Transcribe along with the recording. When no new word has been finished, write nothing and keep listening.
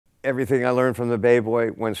everything I learned from The Bay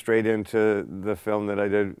Boy went straight into the film that I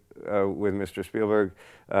did with Mr. Spielberg,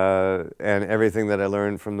 and everything that I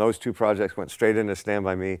learned from those two projects went straight into Stand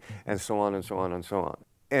By Me, and so on and so on and so on.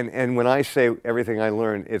 And when I say everything I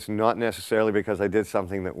learned, it's not necessarily because I did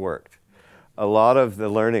something that worked. A lot of the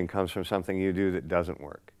learning comes from something you do that doesn't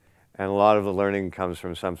work. And a lot of the learning comes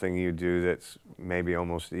from something you do that's maybe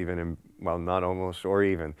almost even, well, not almost, or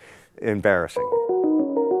even embarrassing.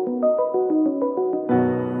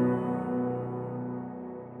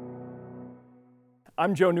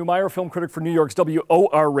 I'm Joe Neumeier, film critic for New York's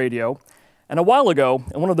WOR Radio. And a while ago,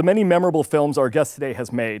 in one of the many memorable films our guest today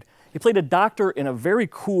has made, he played a doctor in a very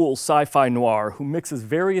cool sci-fi noir who mixes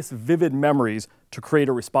various vivid memories to create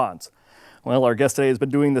a response. Well, our guest today has been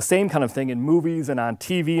doing the same kind of thing in movies and on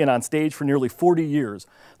TV and on stage for nearly 40 years,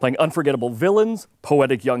 playing unforgettable villains,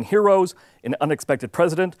 poetic young heroes, an unexpected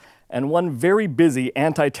president, and one very busy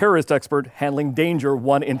anti-terrorist expert handling danger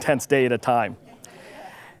one intense day at a time.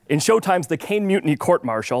 In Showtime's The Caine Mutiny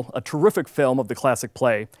Court-Martial, a terrific film of the classic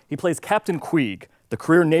play, he plays Captain Queeg, the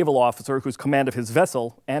career naval officer whose command of his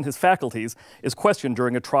vessel and his faculties is questioned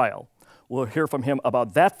during a trial. We'll hear from him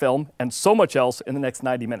about that film and so much else in the next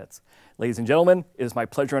 90 minutes. Ladies and gentlemen, it is my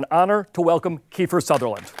pleasure and honor to welcome Kiefer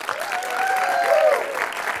Sutherland.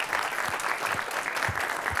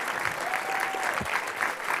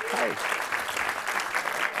 Hi.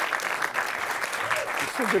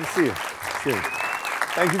 It's so good to see you. Cheers.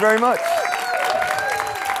 Thank you very much.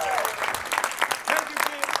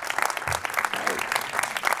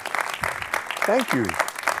 Thank you, Kiefer. Thank you.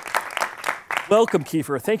 Welcome,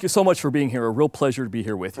 Kiefer. Thank you so much for being here. A real pleasure to be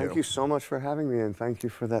here with you. Thank you so much for having me, and thank you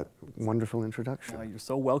for that wonderful introduction. You're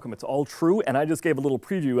so welcome. It's all true, and I just gave a little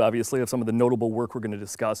preview, obviously, of some of the notable work we're going to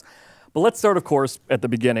discuss. But let's start, of course, at the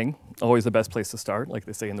beginning. Always the best place to start, like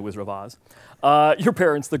they say in The Wizard of Oz. Your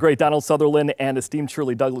parents, the great Donald Sutherland and esteemed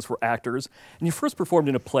Shirley Douglas, were actors, and you first performed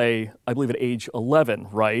in a play, I believe, at age 11,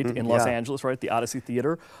 right, in Los Angeles, right, at the Odyssey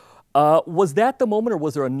Theater. Was that the moment, or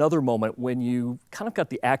was there another moment when you kind of got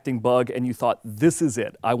the acting bug and you thought, this is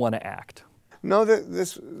it, I want to act? No,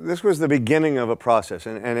 this was the beginning of a process,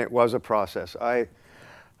 and it was a process.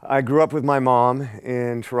 I grew up with my mom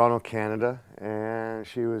in Toronto, Canada, and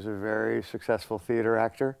she was a very successful theater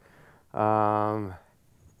actor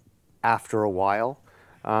after a while,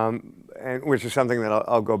 and which is something that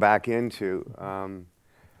I'll go back into.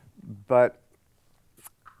 But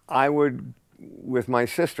I would, with my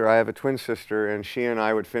sister, I have a twin sister, and she and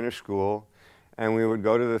I would finish school, and we would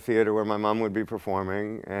go to the theater where my mom would be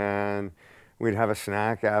performing, and we'd have a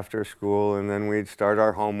snack after school, and then we'd start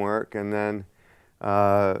our homework, and then,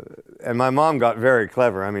 and my mom got very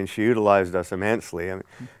clever. I mean, she utilized us immensely. I mean,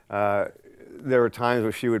 there were times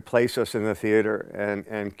where she would place us in the theater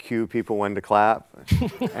and cue people when to clap,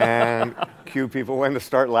 and cue people when to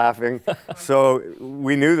start laughing. So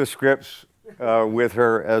we knew the scripts with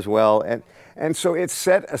her as well. And so it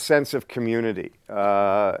set a sense of community,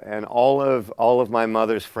 and all of my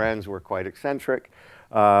mother's friends were quite eccentric,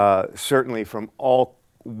 certainly from all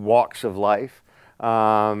walks of life,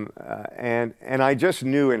 and I just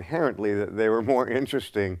knew inherently that they were more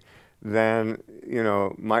interesting than, you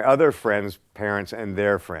know, my other friends' parents and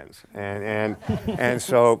their friends, and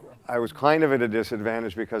so I was kind of at a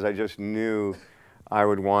disadvantage because I just knew I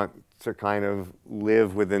would want to kind of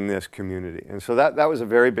live within this community. And so that was a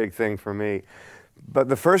very big thing for me. But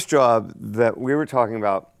the first job that we were talking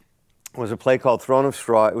about was a play called Throne of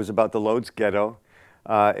Straw. It was about the Lodz Ghetto.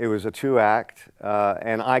 It was a 2-act,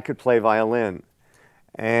 and I could play violin.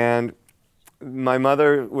 And my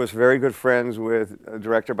mother was very good friends with a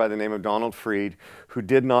director by the name of Donald Freed, who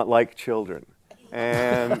did not like children.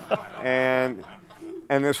 And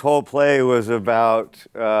this whole play was about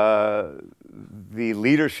the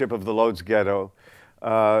leadership of the Lodz Ghetto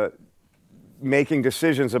making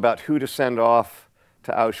decisions about who to send off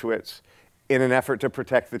to Auschwitz in an effort to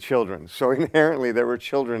protect the children. So inherently there were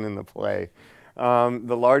children in the play.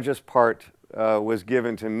 The largest part was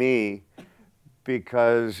given to me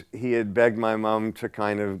because he had begged my mom to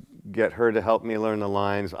kind of get her to help me learn the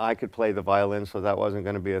lines. I could play the violin, so that wasn't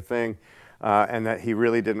going to be a thing, and that he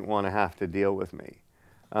really didn't want to have to deal with me.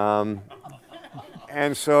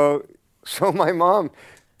 And so my mom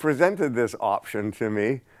presented this option to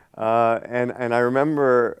me, and I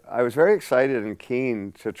remember I was very excited and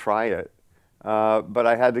keen to try it, but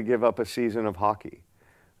I had to give up a season of hockey.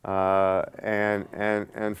 And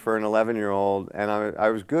for an 11-year-old, and I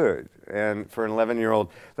was good, and for an 11-year-old,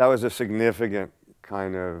 that was a significant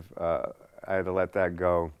kind of, I had to let that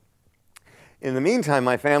go. In the meantime,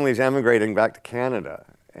 my family's emigrating back to Canada,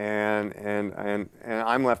 and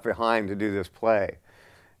I'm left behind to do this play.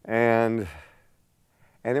 And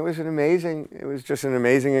And it was just an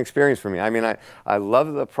amazing experience for me. I mean, I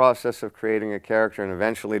love the process of creating a character, and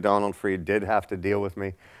eventually Donald Freed did have to deal with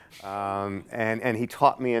me. And he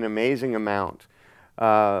taught me an amazing amount.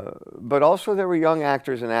 But also there were young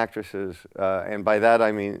actors and actresses, and by that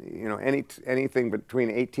I mean, you know, anything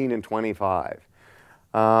between 18 and 25.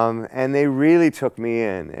 And they really took me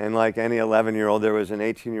in. And like any 11-year-old, there was an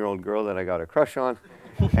 18-year-old girl that I got a crush on.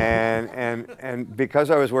 And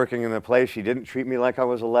because I was working in the play, she didn't treat me like I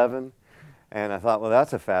was 11. And I thought, well,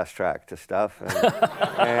 that's a fast track to stuff.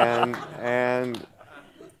 And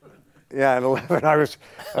yeah, at 11, I was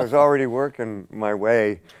already working my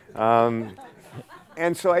way.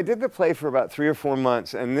 And so I did the play for about 3 or 4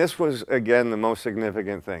 months, and this was, again, the most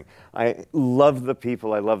significant thing. I loved the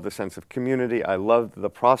people. I loved the sense of community. I loved the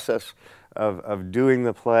process of doing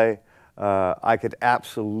the play. I could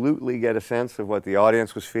absolutely get a sense of what the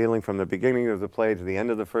audience was feeling from the beginning of the play to the end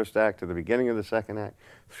of the first act to the beginning of the second act.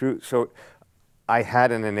 So I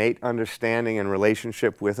had an innate understanding and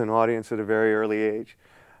relationship with an audience at a very early age.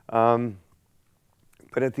 But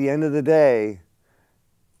at the end of the day,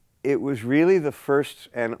 it was really the first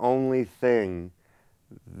and only thing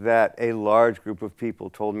that a large group of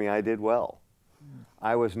people told me I did well.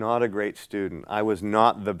 I was not a great student. I was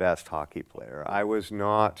not the best hockey player. I was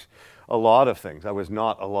not a lot of things. I was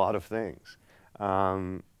not a lot of things.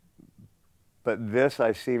 But this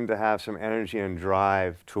I seemed to have some energy and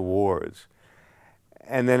drive towards.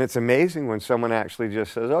 And then it's amazing when someone actually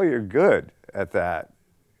just says, oh, you're good at that.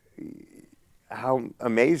 How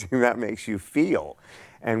amazing that makes you feel.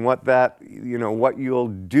 And what that, you know, what you'll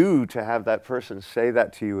do to have that person say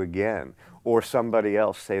that to you again, or somebody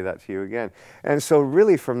else say that to you again. And so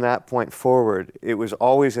really from that point forward, it was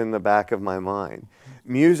always in the back of my mind.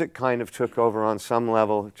 Music kind of took over on some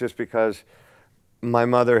level just because my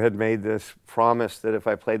mother had made this promise that if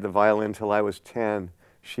I played the violin till I was 10,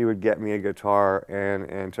 she would get me a guitar,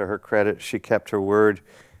 and to her credit, she kept her word,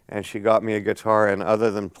 and she got me a guitar, and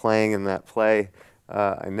other than playing in that play,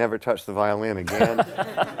 I never touched the violin again.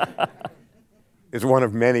 It's one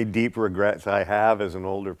of many deep regrets I have as an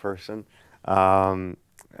older person. So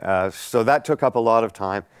that took up a lot of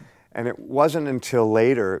time, and it wasn't until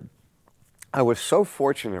later. I was so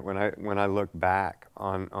fortunate when I look back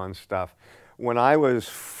on stuff. When I was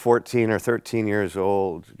 14 or 13 years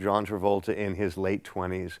old, John Travolta in his late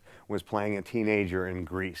 20s was playing a teenager in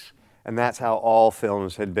Grease, and that's how all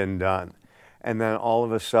films had been done. And then all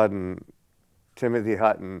of a sudden, Timothy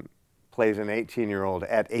Hutton plays an 18-year-old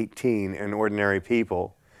at 18 in Ordinary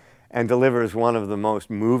People and delivers one of the most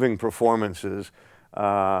moving performances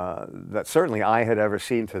that certainly I had ever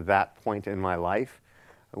seen to that point in my life.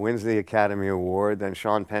 Wins the Academy Award. Then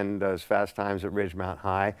Sean Penn does Fast Times at Ridgemount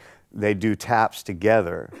High. They do Taps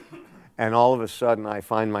together. And all of a sudden I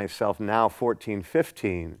find myself now 14,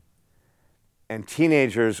 15, and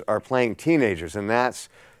teenagers are playing teenagers, and that's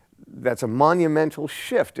a monumental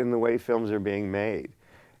shift in the way films are being made.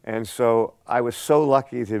 And so I was so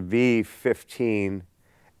lucky to be 15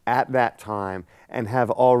 at that time and have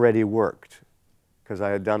already worked, because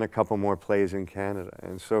I had done a couple more plays in Canada.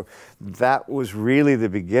 And so that was really the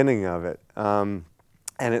beginning of it.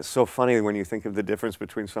 And it's so funny when you think of the difference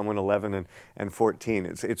between someone 11 and 14.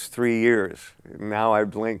 It's 3 years. Now I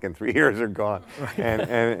blink and 3 years are gone.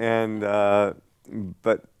 Right.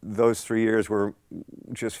 But those 3 years were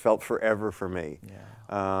just felt forever for me.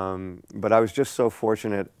 Yeah. But I was just so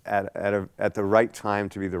fortunate at the right time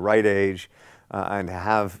to be the right age and to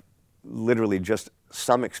have literally just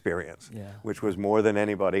some experience, yeah, which was more than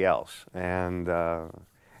anybody else. And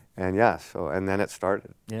yeah, and then it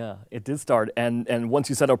started. Yeah, it did start. And once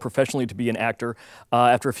you set out professionally to be an actor,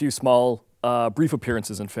 after a few small brief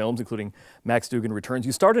appearances in films, including Max Dugan Returns,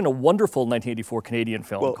 you starred in a wonderful 1984 Canadian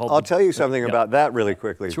film called... I'll tell you something about that really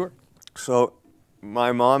quickly. Sure. So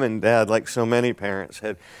my mom and dad, like so many parents,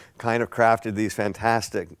 had kind of crafted these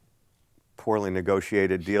fantastic, poorly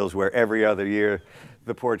negotiated deals where every other year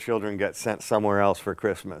the poor children get sent somewhere else for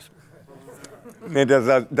Christmas. It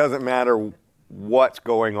doesn't matter what's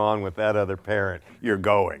going on with that other parent, you're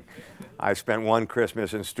going. I spent one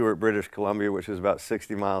Christmas in Stewart, British Columbia, which is about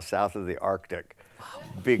 60 miles south of the Arctic,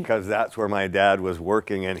 because that's where my dad was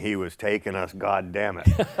working and he was taking us, God damn it.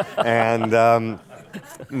 And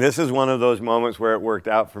this is one of those moments where it worked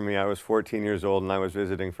out for me. I was 14 years old and I was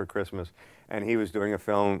visiting for Christmas, and he was doing a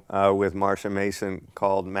film with Marsha Mason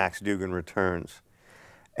called Max Dugan Returns.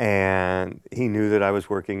 And he knew that I was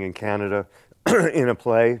working in Canada in a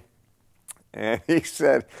play. And he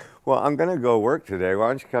said, well, I'm going to go work today. Why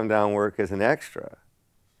don't you come down and work as an extra?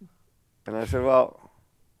 And I said, well,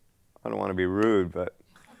 I don't want to be rude, but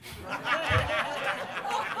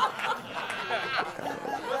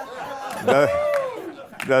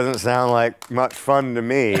Doesn't sound like much fun to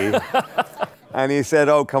me. And he said,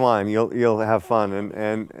 "Oh, come on, you'll have fun."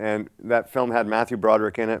 And that film had Matthew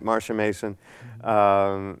Broderick in it, Marsha Mason,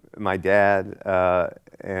 my dad,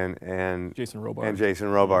 and Jason Robards. And Jason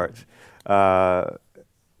Robards.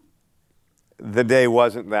 The day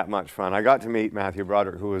wasn't that much fun. I got to meet Matthew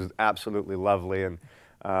Broderick, who was absolutely lovely, and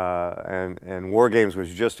War Games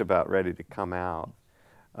was just about ready to come out.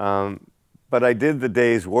 But I did the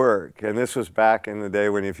day's work, and this was back in the day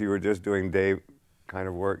when if you were just doing day kind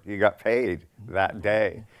of work, you got paid that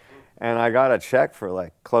day. And I got a check for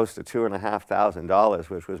like close to $2,500,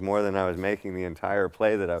 which was more than I was making the entire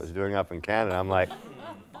play that I was doing up in Canada. I'm like,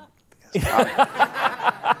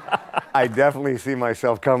 I definitely see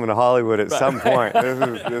myself coming to Hollywood at some point.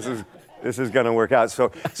 This is going to work out. So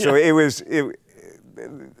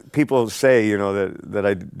people say, you know, that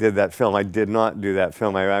I did that film. I did not do that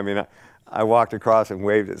film. I mean, I walked across and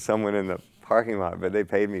waved at someone in the parking lot, but they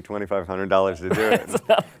paid me $2,500 to do it,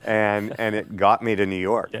 and it got me to New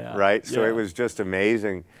York, right? So it was just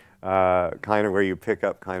amazing, kind of where you pick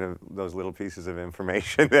up kind of those little pieces of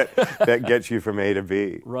information that gets you from A to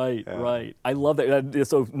B. Right, right. I love that.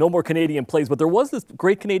 So no more Canadian plays, but there was this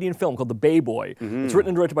great Canadian film called The Bay Boy. It's written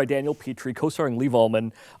and directed by Daniel Petrie, co-starring Lee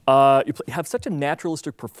Ullman. You have such a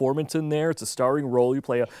naturalistic performance in there. It's a starring role. You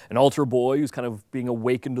play an altar boy who's kind of being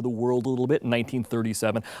awakened to the world a little bit in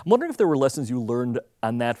 1937. I'm wondering if there were lessons you learned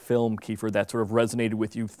on that film, Kiefer, that sort of resonated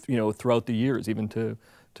with you, you know, throughout the years, even to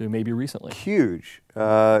maybe recently. Huge.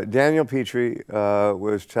 Daniel Petrie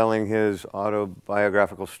was telling his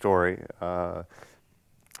autobiographical story.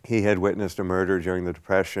 He had witnessed a murder during the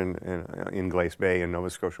Depression in Glace Bay in Nova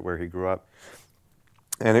Scotia, where he grew up.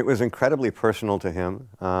 And it was incredibly personal to him.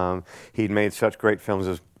 He'd made such great films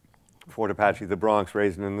as Fort Apache, The Bronx,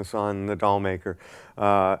 Raisin in the Sun, The Dollmaker.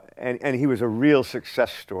 And he was a real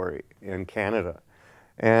success story in Canada.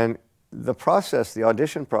 And the process, the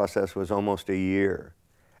audition process, was almost a year.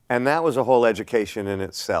 And that was a whole education in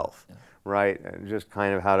itself, right? And just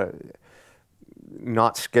kind of how to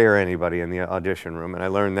not scare anybody in the audition room. And I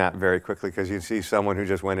learned that very quickly, because you'd see someone who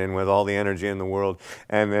just went in with all the energy in the world,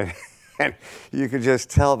 and then and you could just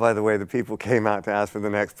tell by the way the people came out to ask for the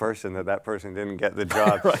next person that person didn't get the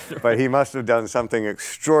job. Right. But he must have done something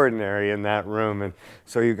extraordinary in that room. And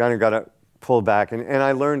so you kind of got to pull back. And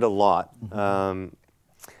I learned a lot.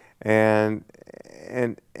 And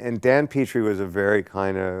Dan Petrie was a very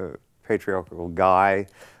kind of patriarchal guy,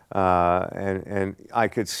 and I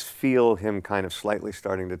could feel him kind of slightly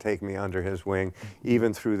starting to take me under his wing,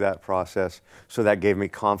 even through that process. So that gave me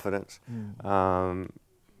confidence,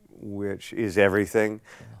 which is everything.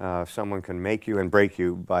 Someone can make you and break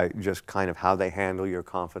you by just kind of how they handle your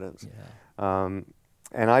confidence. And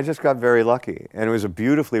I just got very lucky, and it was a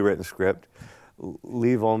beautifully written script.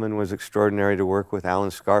 Lee Ullman was extraordinary to work with. Alan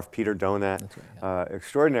Scarf, Peter Donat,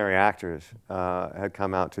 extraordinary actors had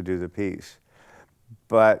come out to do the piece.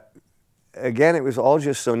 But again, it was all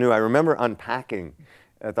just so new. I remember unpacking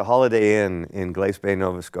at the Holiday Inn in Glace Bay,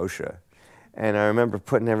 Nova Scotia. And I remember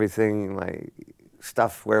putting everything, my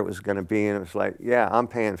stuff where it was going to be, and it was like, yeah, I'm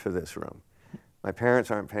paying for this room. My parents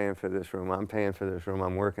aren't paying for this room. I'm paying for this room.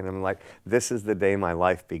 I'm working. I'm like, this is the day my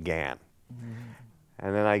life began.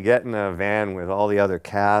 And then I get in a van with all the other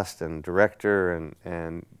cast and director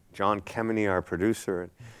and John Kemeny, our producer.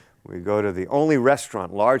 And we go to the only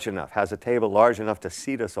restaurant large enough, has a table large enough to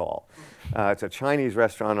seat us all. It's a Chinese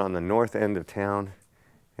restaurant on the north end of town.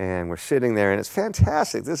 And we're sitting there, and it's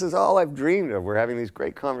fantastic. This is all I've dreamed of. We're having these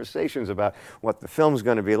great conversations about what the film's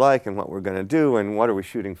going to be like and what we're going to do and what are we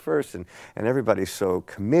shooting first. And everybody's so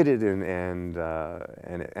committed and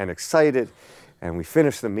excited. And we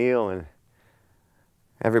finish the meal, and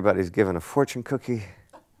everybody's given a fortune cookie.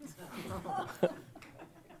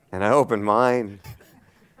 And I open mine,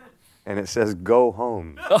 and it says, "Go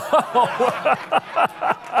home."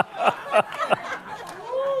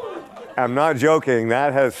 I'm not joking.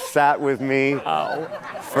 That has sat with me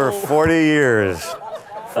for 40 years.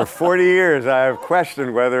 For 40 years, I have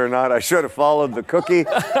questioned whether or not I should have followed the cookie.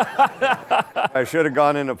 I should have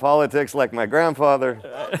gone into politics like my grandfather.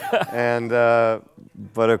 And,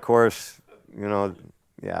 but of course, you know,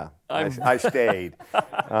 yeah, I stayed.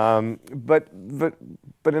 But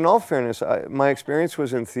in all fairness, my experience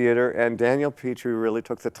was in theater, and Daniel Petrie really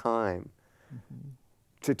took the time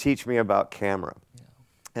to teach me about camera.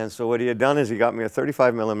 And so what he had done is he got me a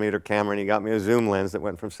 35 millimeter camera, and he got me a zoom lens that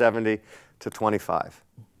went from 70 to 25.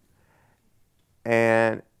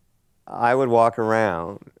 And I would walk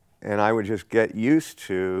around, and I would just get used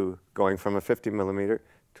to going from a 50 millimeter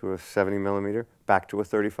to a 70 millimeter, back to a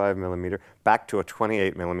 35 millimeter, back to a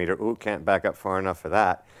 28 millimeter. Ooh, can't back up far enough for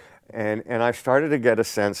that. And I started to get a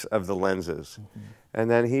sense of the lenses. And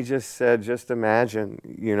then he just said, just imagine,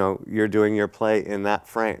 you know, you're doing your play in that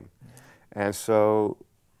frame. And so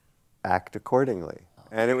act accordingly.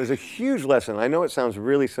 And it was a huge lesson. I know it sounds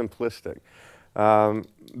really simplistic,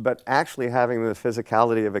 but actually having the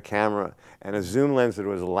physicality of a camera and a zoom lens that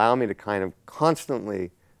would allow me to kind of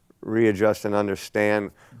constantly readjust and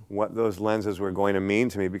understand what those lenses were going to mean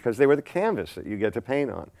to me, because they were the canvas that you get to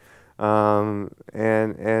paint on.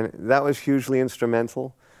 And that was hugely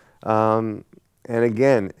instrumental. And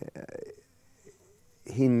again,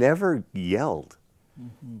 he never yelled.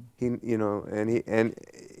 He, you know, and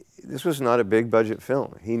this was not a big budget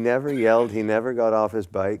film. He never yelled. He never got off his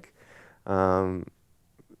bike. And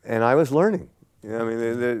I was learning. You know, I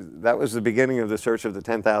mean, that was the beginning of the search of the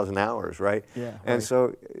 10,000 hours, right? Yeah. And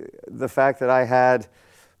so the fact that I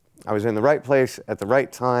was in the right place at the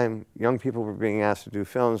right time, young people were being asked to do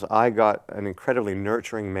films, I got an incredibly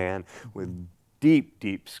nurturing man with deep,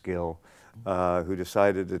 deep skill who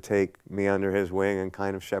decided to take me under his wing and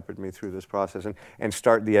kind of shepherd me through this process and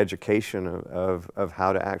start the education of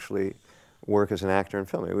how to actually work as an actor in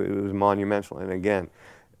film. It was monumental. And again,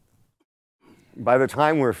 by the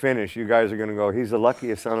time we're finished, you guys are going to go, he's the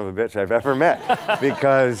luckiest son of a bitch I've ever met,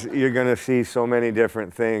 because you're going to see so many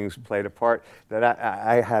different things played a part that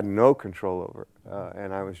I had no control over.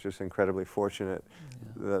 And I was just incredibly fortunate,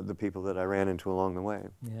 the people that I ran into along the way.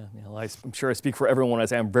 Yeah, well, I'm sure I speak for everyone when I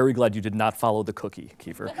say I'm very glad you did not follow the cookie,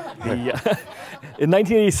 Kiefer. In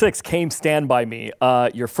 1986 came Stand By Me,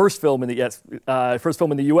 your first film in the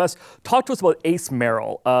U.S. Talk to us about Ace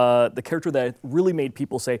Merrill, the character that really made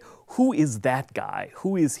people say, who is that guy?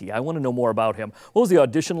 Who is he? I want to know more about him. What was the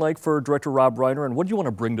audition like for director Rob Reiner, and what do you want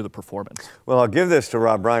to bring to the performance? Well, I'll give this to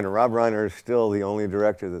Rob Reiner. Rob Reiner is still the only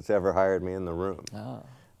director that's ever hired me in the room. Oh.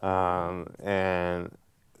 And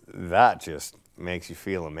that just makes you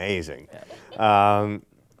feel amazing.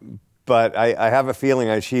 But I have a feeling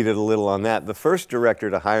I cheated a little on that. The first director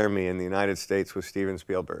to hire me in the United States was Steven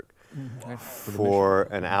Spielberg for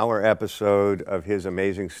an hour episode of his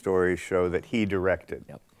Amazing Stories show that he directed.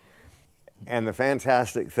 Yep. And the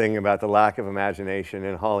fantastic thing about the lack of imagination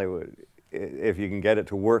in Hollywood, if you can get it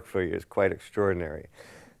to work for you, is quite extraordinary.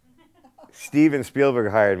 Steven Spielberg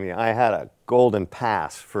hired me. I had a golden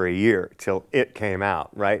pass for a year till it came out,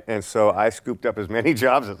 right? And so I scooped up as many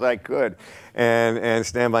jobs as I could, and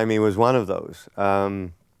Stand By Me was one of those.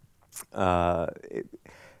 To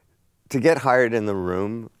get hired in the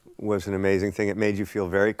room was an amazing thing. It made you feel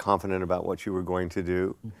very confident about what you were going to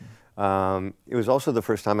do. It was also the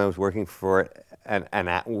first time I was working for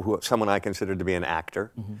someone I considered to be an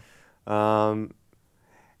actor.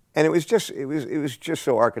 And it was just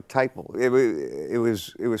so archetypal. It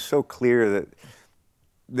was so clear that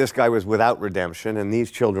this guy was without redemption, and these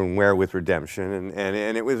children were with redemption,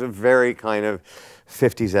 and it was a very kind of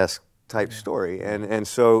 50s-esque type story. And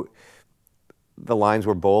so the lines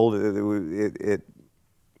were bold.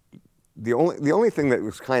 The only thing that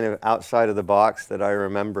was kind of outside of the box that I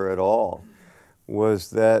remember at all was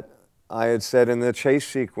that I had said in the chase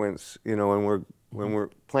sequence, you know, when we're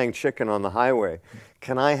playing chicken on the highway,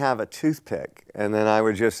 can I have a toothpick? And then I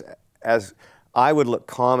would just, as I would look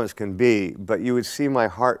calm as can be, but you would see my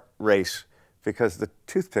heart race because the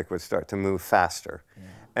toothpick would start to move faster. Yeah.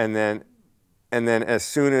 And then as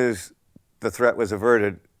soon as the threat was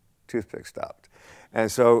averted, toothpick stopped.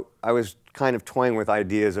 And so I was kind of toying with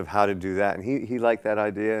ideas of how to do that, and he liked that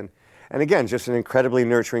idea. And again, just an incredibly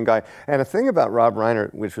nurturing guy. And a thing about Rob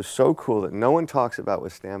Reiner, which was so cool that no one talks about,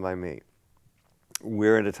 was Stand By Me.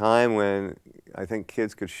 We're at a time when I think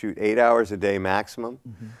kids could shoot 8 hours a day maximum.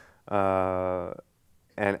 And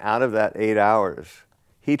out of that 8 hours,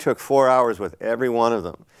 he took 4 hours with every one of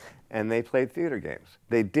them, and they played theater games.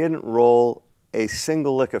 They didn't roll a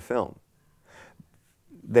single lick of film.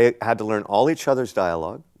 They had to learn all each other's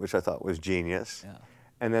dialogue, which I thought was genius. Yeah.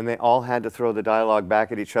 And then they all had to throw the dialogue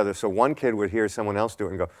back at each other. So one kid would hear someone else do it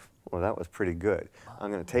and go, well, that was pretty good.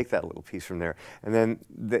 I'm going to take that little piece from there. And then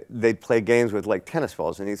they'd play games with like tennis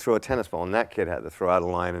balls, and he'd throw a tennis ball, and that kid had to throw out a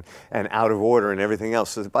line and out of order and everything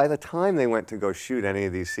else. So by the time they went to go shoot any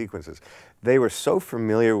of these sequences, they were so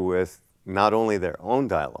familiar with not only their own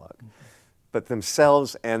dialogue, but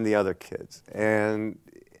themselves and the other kids. And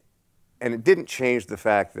it didn't change the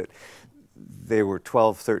fact that they were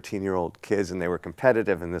 12, 13-year-old kids, and they were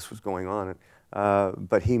competitive, and this was going on.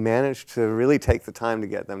 But he managed to really take the time to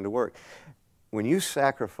get them to work. When you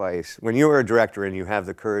are a director and you have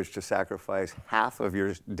the courage to sacrifice half of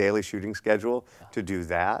your daily shooting schedule to do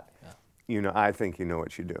that, you know, I think you know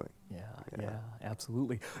what you're doing. Yeah, Yeah,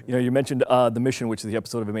 absolutely. You know, you mentioned The Mission, which is the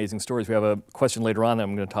episode of Amazing Stories. We have a question later on that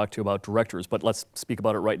I'm going to talk to you about directors, but let's speak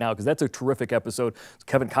about it right now because that's a terrific episode.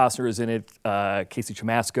 Kevin Costner is in it, Casey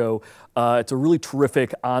Chamasco. It's a really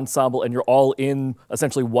terrific ensemble, and you're all in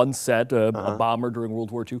essentially one set, a bomber during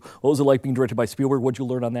World War II. What was it like being directed by Spielberg? What did you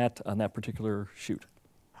learn on that particular shoot?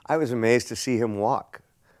 I was amazed to see him walk.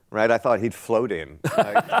 Right, I thought he'd float in.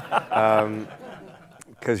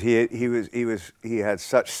 Because he had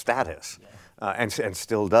such status, and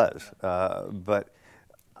still does. But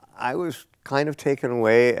I was kind of taken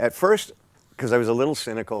away at first because I was a little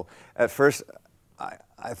cynical. At first,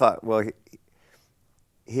 I thought, well,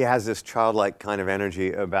 he has this childlike kind of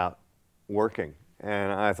energy about working,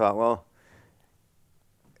 and I thought, well,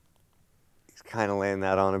 he's kind of laying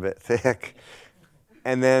that on a bit thick,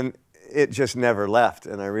 and then it just never left,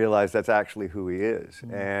 and I realized that's actually who he is,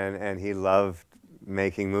 and he loved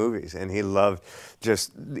making movies, and he loved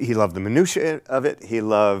the minutiae of it. He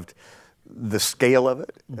loved the scale of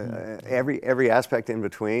it, every aspect in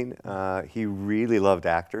between. He really loved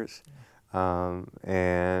actors,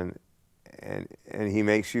 and he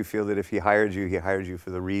makes you feel that if he hired you for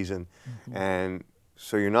the reason, and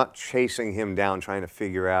so you're not chasing him down trying to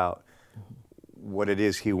figure out what it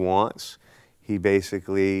is he wants. He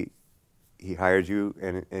basically he hired you,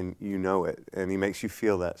 and you know it, and he makes you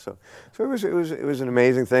feel that. So it was an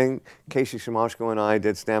amazing thing. Casey Chamasco and I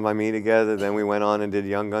did Stand By Me together. Then we went on and did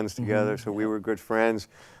Young Guns together. So we were good friends.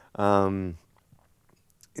 And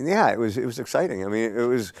yeah, it was exciting. I mean, it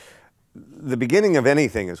was the beginning of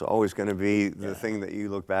anything is always going to be the thing that you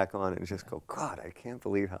look back on and just go, God, I can't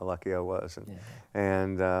believe how lucky I was.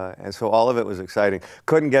 And so all of it was exciting.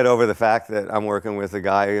 Couldn't get over the fact that I'm working with a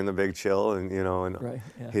guy in The Big Chill, and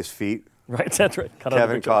his feet. Right, that's right.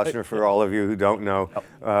 Kevin Costner, for all of you who don't know,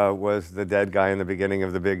 was the dead guy in the beginning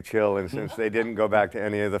of The Big Chill, and since they didn't go back to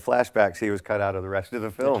any of the flashbacks, he was cut out of the rest of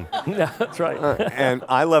the film. Yeah, that's right. And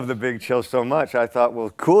I love The Big Chill so much, I thought, well,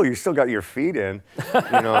 cool, you still got your feet in.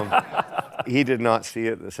 You know, he did not see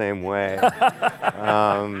it the same way. But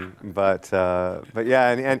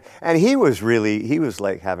yeah, and he was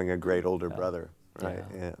like having a great older brother, right?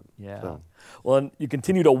 Yeah. So. Well, and you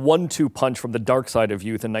continued a 1-2 punch from the dark side of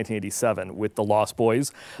youth in 1987 with The Lost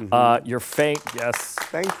Boys. Your fanged, yes.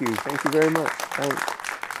 Thank you very much. Thanks.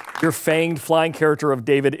 Your fanged flying character of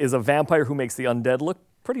David is a vampire who makes the undead look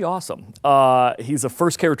pretty awesome. He's the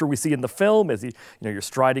first character we see in the film as you're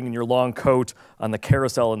striding in your long coat on the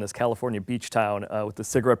carousel in this California beach town with the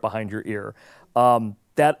cigarette behind your ear.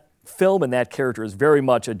 That film and that character is very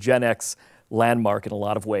much a Gen X landmark in a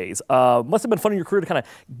lot of ways. Must have been fun in your career to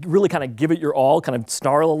really give it your all, kind of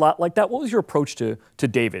snarl a lot like that. What was your approach to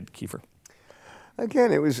David, Kiefer?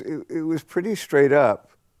 Again, it was pretty straight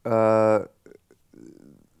up. The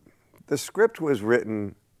script was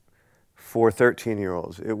written for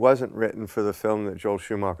 13-year-olds. It wasn't written for the film that Joel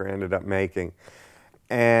Schumacher ended up making,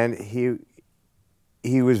 and he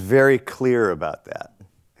was very clear about that,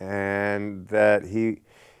 and that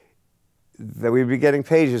we'd be getting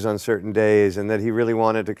pages on certain days, and that he really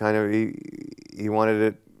wanted to he wanted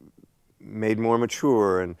it made more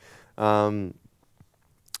mature, and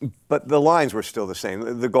but the lines were still the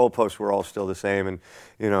same. The goalposts were all still the same, and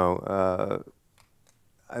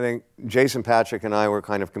I think Jason Patrick and I were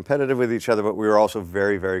kind of competitive with each other, but we were also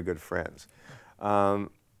very, very good friends. I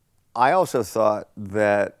also thought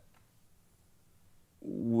that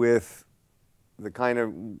with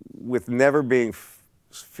never being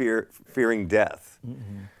fearing death.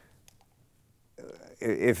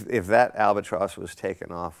 If that albatross was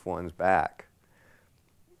taken off one's back,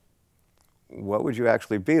 what would you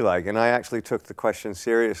actually be like? And I actually took the question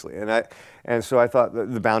seriously, and so I thought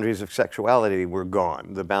the boundaries of sexuality were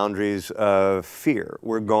gone. The boundaries of fear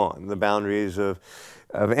were gone. The boundaries of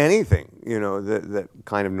anything that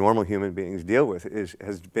kind of normal human beings deal with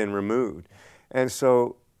has been removed, and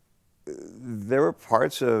so there were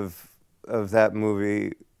parts of that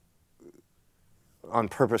movie on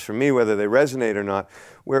purpose for me, whether they resonate or not,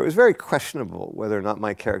 where it was very questionable whether or not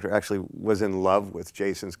my character actually was in love with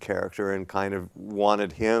Jason's character and kind of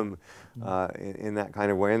wanted him in that kind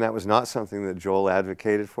of way. And that was not something that Joel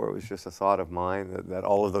advocated for. It was just a thought of mine that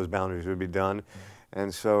all of those boundaries would be done.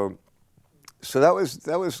 And so that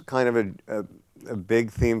was kind of a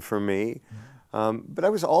big theme for me. But I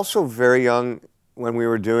was also very young when we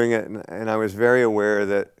were doing it, and I was very aware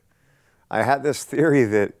that I had this theory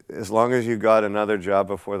that as long as you got another job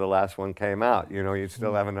before the last one came out, you'd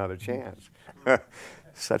still have another chance.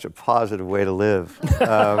 Such a positive way to live.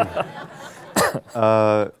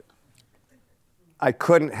 I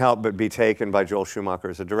couldn't help but be taken by Joel Schumacher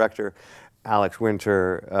as a director. Alex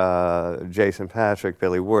Winter, Jason Patrick,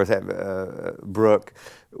 Billy Worth, Brooke,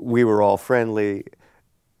 we were all friendly.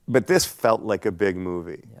 But this felt like a big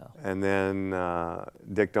movie. Yeah. And then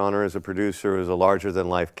Dick Donner as a producer was a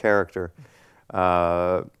larger-than-life character.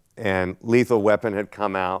 And Lethal Weapon had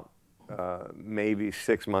come out maybe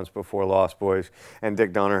 6 months before Lost Boys, and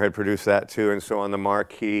Dick Donner had produced that too. And so on the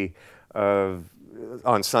marquee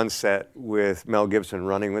on Sunset with Mel Gibson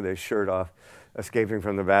running with his shirt off, escaping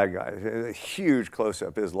from the bad guys, a huge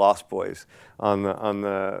close-up is Lost Boys on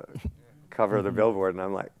the cover of the billboard, and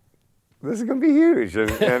I'm like, this is going to be huge,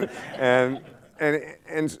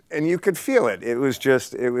 and you could feel it. It was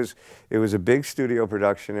just it was a big studio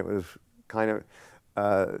production. It was kind of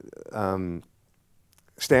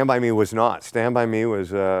Stand By Me was not. Stand By Me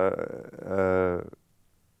was a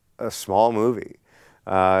small movie.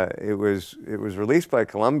 It was released by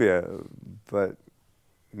Columbia, but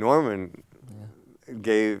Norman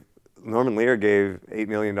Lear gave $8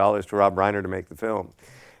 million to Rob Reiner to make the film,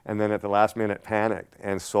 and then at the last minute panicked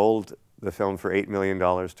and sold the film for $8 million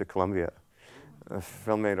to Columbia. The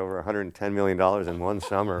film made over $110 million in one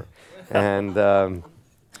summer, and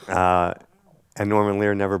Norman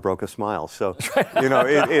Lear never broke a smile. So, you know,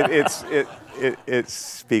 it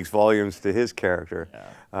speaks volumes to his character.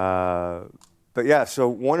 Yeah. But yeah, so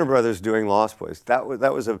Warner Brothers doing Lost Boys,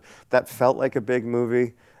 that felt like a big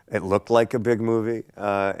movie. It looked like a big movie,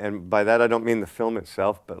 and by that I don't mean the film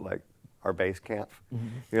itself, but like our base camp. Mm-hmm.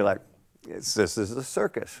 You're like, this is a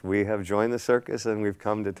circus. We have joined the circus and we've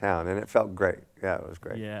come to town, and it felt great. Yeah, it was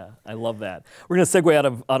great. Yeah, I love that. We're going to segue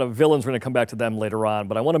out of villains. We're going to come back to them later on,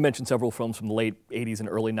 but I want to mention several films from the late 80s and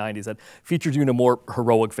early 90s that featured you in a more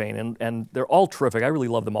heroic vein, and they're all terrific. I really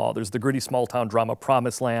love them all. There's the gritty small-town drama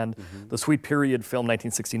Promised Land, the sweet period film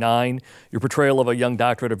 1969, your portrayal of a young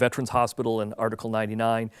doctor at a veterans hospital in Article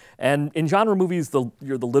 99, and in genre movies,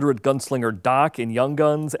 you're the literate gunslinger Doc in Young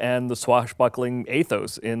Guns and the swashbuckling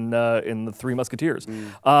Athos in The Three Musketeers.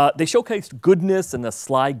 They showcased goodness and a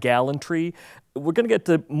sly gallantry. We're going to get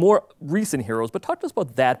to more recent heroes, but talk to us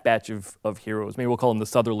about that batch of heroes. Maybe we'll call them the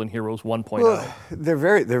Sutherland heroes 1.0. Well, they're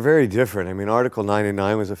very different. I mean, Article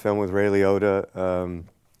 99 was a film with Ray Liotta,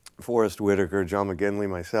 Forrest Whitaker, John McGinley,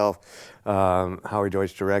 myself. Howie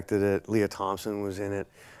Deutsch directed it. Leah Thompson was in it,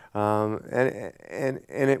 and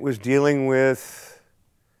it was dealing with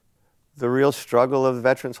the real struggle of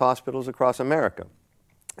veterans hospitals across America,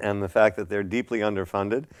 and the fact that they're deeply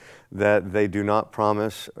underfunded, that they do not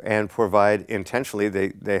promise and provide intentionally,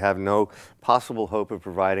 they have no possible hope of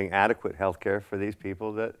providing adequate health care for these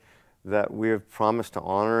people that we have promised to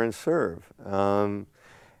honor and serve. And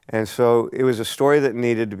so it was a story that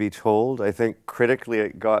needed to be told. I think critically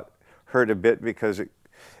it got hurt a bit because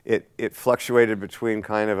it fluctuated between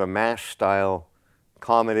kind of a MASH style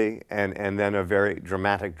comedy and then a very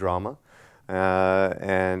dramatic drama.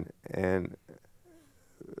 And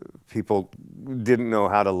people didn't know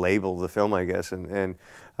how to label the film, I guess,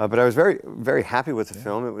 but I was very happy with the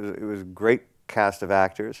film. It was a great cast of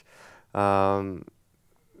actors. So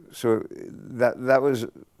that was,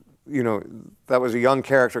 you know, that was a young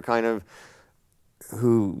character kind of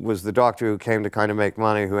who was the doctor who came to kind of make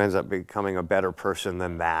money, who ends up becoming a better person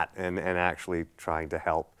than that and actually trying to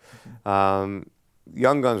help. Young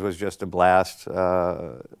Guns was just a blast.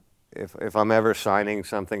 If I'm ever signing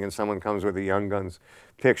something and someone comes with a Young Guns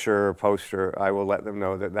picture or poster, I will let them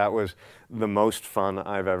know that was the most fun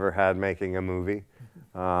I've ever had making a movie.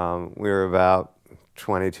 We were about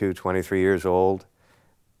 22, 23 years old.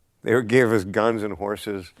 They gave us guns and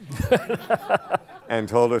horses and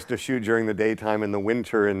told us to shoot during the daytime in the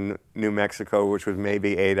winter in New Mexico, which was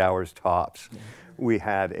maybe 8 hours tops. We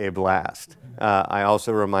had a blast. I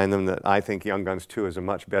also remind them that I think Young Guns 2 is a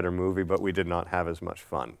much better movie, but we did not have as much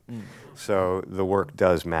fun. So the work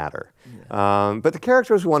does matter. But the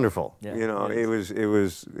character was wonderful. Yeah, you know, it was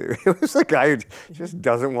the guy who just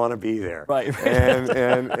doesn't want to be there. Right.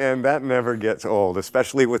 and that never gets old,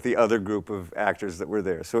 especially with the other group of actors that were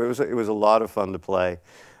there. So it was a lot of fun to play.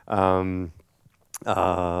 I'm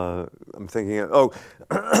thinking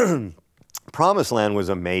of, Promised Land was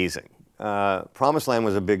amazing. Promised Land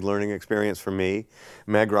was a big learning experience for me.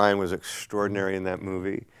 Meg Ryan was extraordinary in that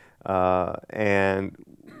movie. And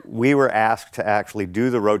we were asked to actually do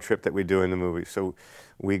the road trip that we do in the movie. So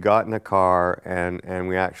we got in a car and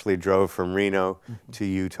we actually drove from Reno to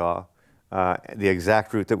Utah, the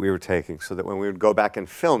exact route that we were taking, so that when we would go back and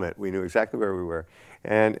film it, we knew exactly where we were.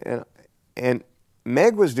 And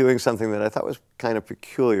Meg was doing something that I thought was kind of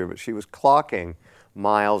peculiar, but she was clocking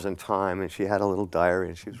miles and time, and she had a little diary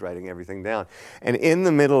and she was writing everything down. And in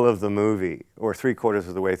the middle of the movie, or 3/4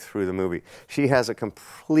 of the way through the movie, she has a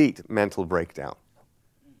complete mental breakdown.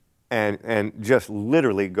 and just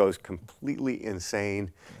literally goes completely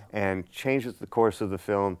insane and changes the course of the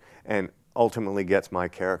film and ultimately gets my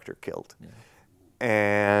character killed.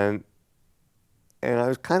 And I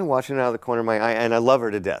was kind of watching it out of the corner of my eye, and I love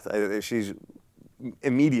her to death. She's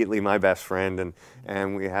immediately my best friend,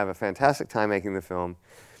 and we have a fantastic time making the film.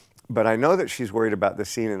 But I know that she's worried about the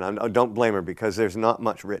scene, and I don't blame her, because there's not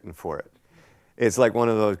much written for it. It's like one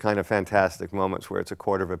of those kind of fantastic moments where it's a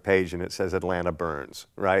quarter of a page and it says Atlanta burns,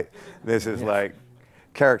 right? This is like,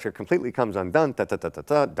 character completely comes undone, da, da, da, da,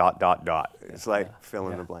 da, dot, dot, dot. It's like fill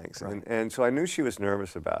in the blanks. Right. And so I knew she was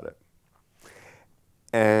nervous about it.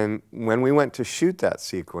 And when we went to shoot that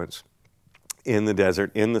sequence in the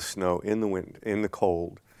desert, in the snow, in the wind, in the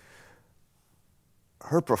cold,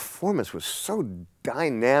 her performance was so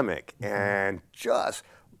dynamic and just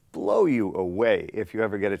blow you away if you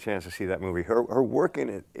ever get a chance to see that movie. Her work in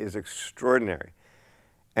it is extraordinary.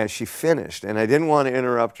 And she finished, and I didn't want to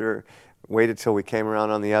interrupt her, waited till we came around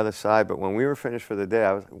on the other side, but when we were finished for the day,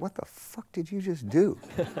 I was like, what the fuck did you just do?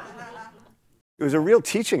 It was a real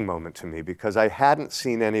teaching moment to me, because I hadn't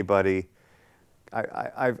seen anybody.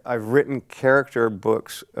 I've written character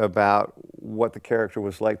books about what the character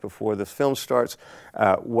was like before the film starts,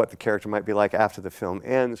 what the character might be like after the film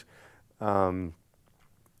ends.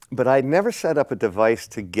 But I'd never set up a device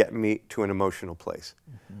to get me to an emotional place.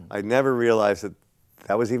 I'd never realized that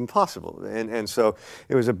that was even possible. And so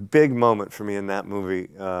it was a big moment for me in that movie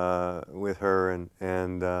with her.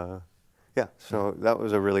 Yeah, so that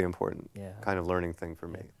was a really important kind of learning thing for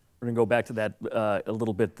me. We're going to go back to that a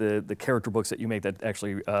little bit, the character books that you make that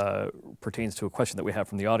actually pertains to a question that we have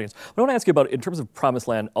from the audience. But I want to ask you about, in terms of Promised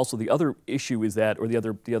Land, also the other issue is that, or the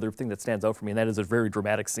other thing that stands out for me, and that is a very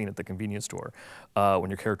dramatic scene at the convenience store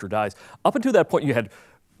when your character dies. Up until that point, you had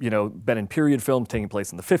been in period films taking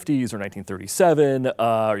place in the 50s or 1937,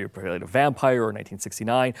 or you played a vampire or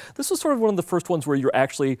 1969. This was sort of one of the first ones where you're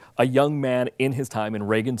actually a young man in his time in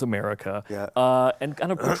Reagan's America, and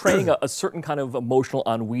kind of portraying a certain kind of emotional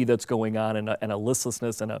ennui that's going on, and a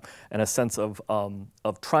listlessness and a sense of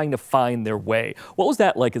trying to find their way. What was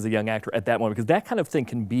that like as a young actor at that moment? Because that kind of thing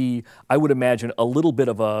can be, I would imagine, a little bit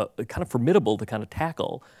of a kind of formidable to kind of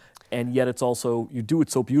tackle. And yet it's also, you do it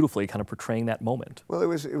so beautifully, kind of portraying that moment. Well, it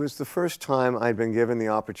was the first time I'd been given the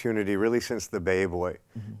opportunity, really since The Bay Boy,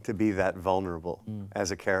 to be that vulnerable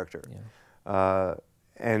as a character.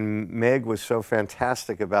 And Meg was so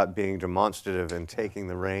fantastic about being demonstrative and taking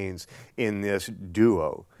the reins in this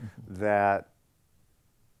duo that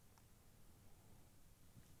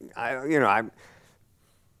I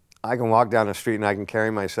can walk down the street and I can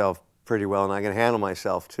carry myself pretty well, and I can handle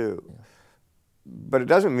myself too. But it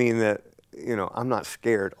doesn't mean that, I'm not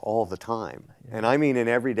scared all the time. And I mean in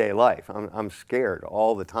everyday life, I'm scared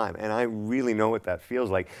all the time. And I really know what that feels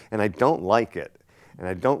like. And I don't like it. And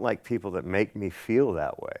I don't like people that make me feel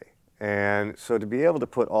that way. And so to be able to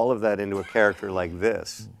put all of that into a character like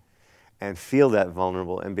this and feel that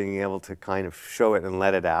vulnerable and being able to kind of show it and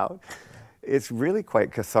let it out, it's really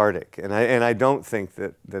quite cathartic. And I don't think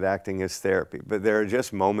that acting is therapy, but there are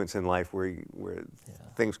just moments in life where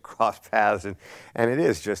things cross paths, and it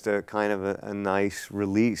is just a kind of a nice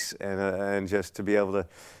release, and just to be able to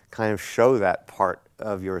kind of show that part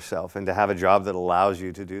of yourself and to have a job that allows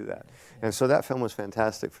you to do that. And so that film was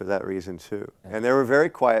fantastic for that reason too. And there were very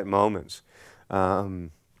quiet moments that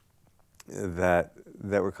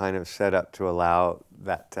were kind of set up to allow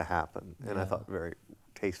that to happen, and I thought very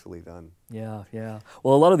tastefully done. Yeah.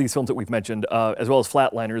 Well, a lot of these films that we've mentioned, as well as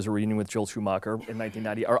Flatliners, A Reunion with Joel Schumacher in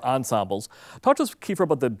 1990, are ensembles. Talk to us, Kiefer,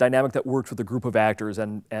 about the dynamic that works with a group of actors,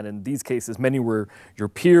 and in these cases, many were your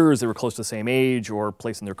peers, they were close to the same age or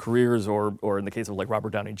place in their careers, or in the case of like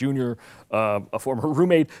Robert Downey Jr., a former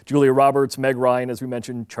roommate, Julia Roberts, Meg Ryan, as we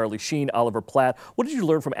mentioned, Charlie Sheen, Oliver Platt. What did you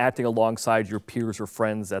learn from acting alongside your peers or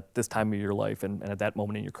friends at this time of your life and at that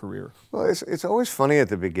moment in your career? Well, it's always funny at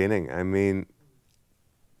the beginning. I mean,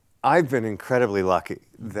 I've been incredibly lucky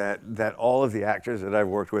that all of the actors that I've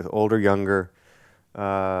worked with, older, younger,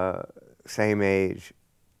 same age,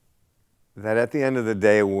 that at the end of the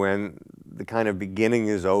day, when the kind of beginning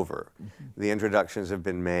is over, the introductions have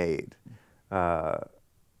been made,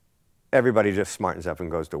 everybody just smartens up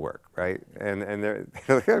and goes to work, right? And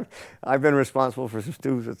I've been responsible for some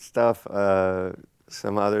stupid stuff.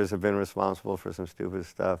 Some others have been responsible for some stupid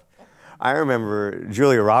stuff. I remember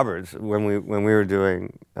Julia Roberts when we were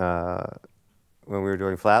doing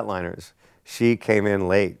Flatliners. She came in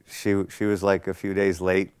late. She was like a few days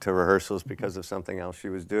late to rehearsals because of something else she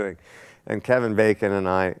was doing. And Kevin Bacon and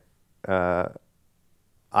I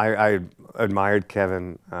admired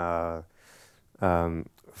Kevin.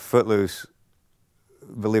 Footloose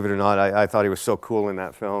believe it or not, I thought he was so cool in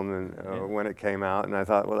that film and when it came out, and I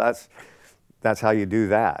thought, well, that's how you do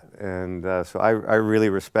that. And so I really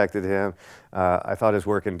respected him. I thought his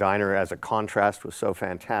work in Diner as a contrast was so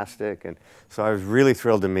fantastic, and so I was really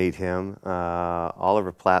thrilled to meet him.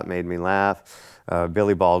 Oliver Platt made me laugh.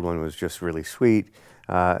 Billy Baldwin was just really sweet.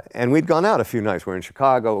 And we'd gone out a few nights. We're in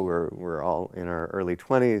Chicago. We're all in our early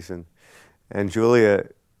 20s, and Julia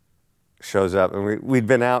shows up, and we'd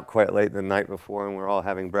been out quite late the night before, and we're all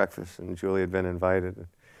having breakfast, and Julia had been invited.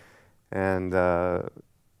 And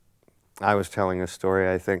I was telling a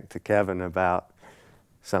story, I think, to Kevin about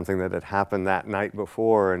something that had happened that night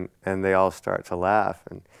before, and they all start to laugh.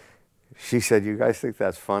 And she said, "You guys think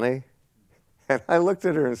that's funny?" And I looked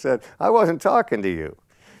at her and said, "I wasn't talking to you."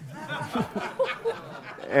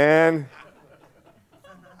 And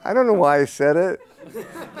I don't know why I said it.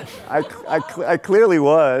 I clearly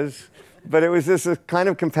was, but it was just a kind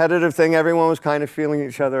of competitive thing. Everyone was kind of feeling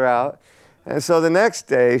each other out. And so the next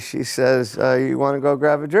day, she says, "You want to go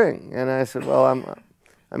grab a drink?" And I said, "Well,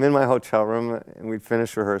 I'm in my hotel room," and we'd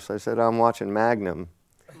finished rehearsal. I said, "I'm watching Magnum."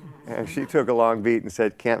 And she took a long beat and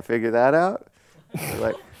said, "Can't figure that out?" I was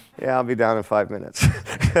like, "Yeah, I'll be down in 5 minutes."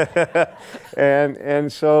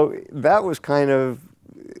 and so that was kind of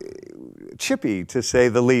chippy, to say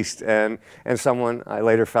the least, and someone I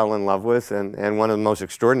later fell in love with, and one of the most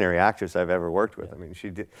extraordinary actors I've ever worked with. I mean,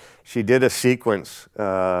 she did a sequence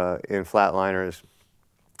in Flatliners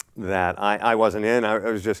that I wasn't in.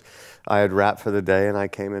 I had wrapped for the day, and I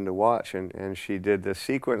came in to watch, and she did this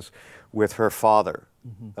sequence with her father,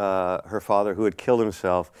 her father who had killed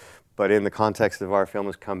himself, but in the context of our film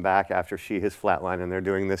has come back after she has flatlined, and they're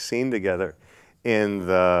doing this scene together in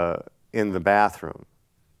the bathroom.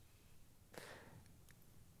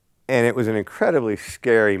 And it was an incredibly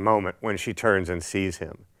scary moment when she turns and sees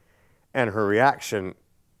him. And her reaction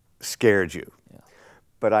scared you. Yeah.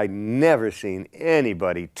 But I'd never seen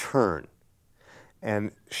anybody turn.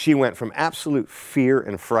 And she went from absolute fear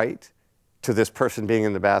and fright to this person being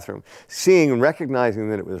in the bathroom, seeing and recognizing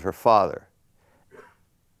that it was her father.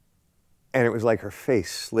 And it was like her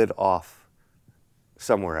face slid off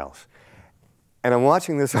somewhere else. And I'm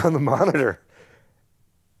watching this on the monitor,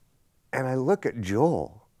 and I look at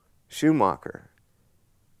Joel Schumacher,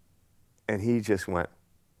 and he just went,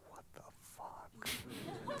 "What the fuck?"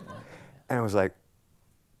 And I was like,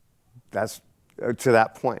 to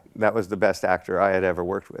that point, that was the best actor I had ever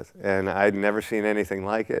worked with, and I'd never seen anything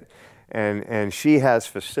like it. And she has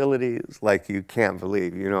facilities like you can't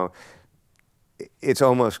believe. You know, it's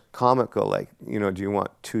almost comical. Like, you know, do you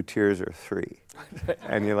want 2 tears or 3?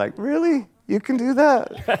 And you're like, really? You can do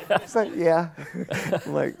that? It's like, yeah.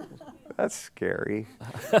 I'm like, that's scary.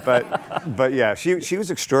 But yeah, she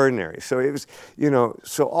was extraordinary. So it was, you know,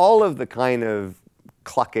 so all of the kind of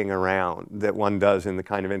clucking around that one does in the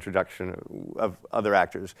kind of introduction of other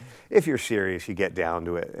actors, if you're serious, you get down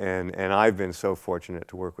to it. And I've been so fortunate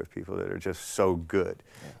to work with people that are just so good,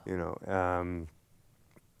 you know.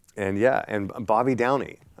 And yeah, and Bobby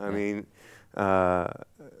Downey. I mean,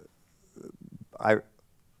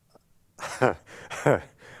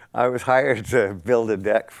 I was hired to build a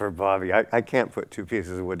deck for Bobby. I can't put 2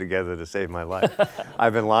 pieces of wood together to save my life.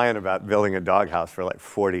 I've been lying about building a doghouse for like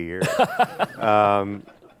 40 years.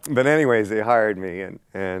 But anyways, they hired me,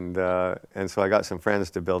 and so I got some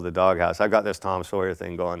friends to build a doghouse. I got this Tom Sawyer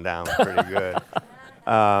thing going down pretty good.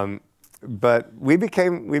 But we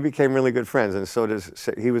became really good friends, and so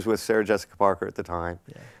he was with Sarah Jessica Parker at the time.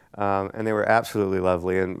 Yeah. And they were absolutely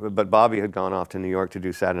lovely. But Bobby had gone off to New York to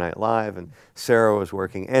do Saturday Night Live, and Sarah was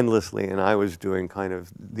working endlessly, and I was doing kind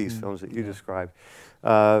of these films that you described.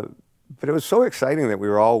 But it was so exciting that we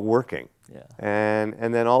were all working. Yeah.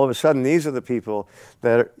 And then all of a sudden, these are the people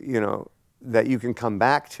that, you know, that you can come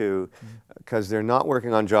back to because they're not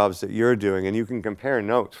working on jobs that you're doing, and you can compare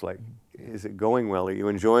notes like, is it going well? Are you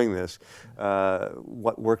enjoying this?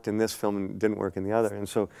 What worked in this film and didn't work in the other? And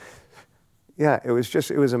so, yeah, it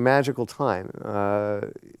was a magical time.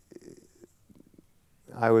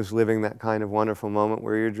 I was living that kind of wonderful moment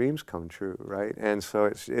where your dreams come true, right? And so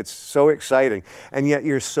it's so exciting. And yet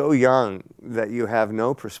you're so young that you have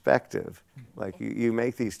no perspective. Like you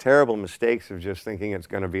make these terrible mistakes of just thinking it's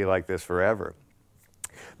going to be like this forever,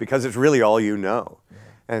 because it's really all you know.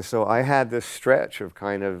 And so I had this stretch of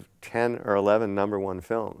kind of 10 or 11 #1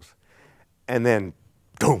 films. And then,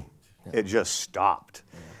 boom, it just stopped.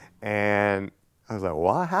 And I was like,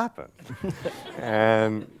 what happened?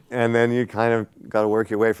 and then you kind of got to work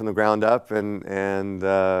your way from the ground up, and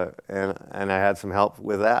I had some help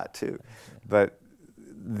with that too. But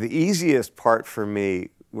the easiest part for me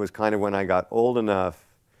was kind of when I got old enough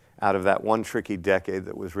out of that one tricky decade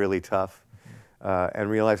that was really tough, and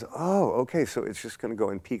realize, oh, okay, so it's just going to go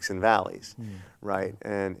in peaks and valleys, right?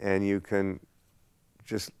 And you can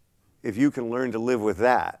just, if you can learn to live with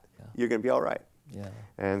that, you're going to be all right. Yeah.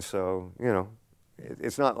 And so, you know,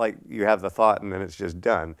 it's not like you have the thought and then it's just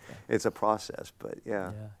done. It's a process, but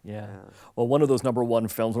yeah. Well, one of those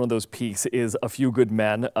 #1 films, one of those peaks is A Few Good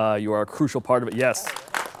Men. You are a crucial part of it. Yes.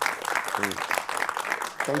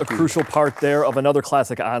 Thank you. Crucial part there of another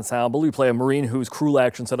classic ensemble. You play a Marine whose cruel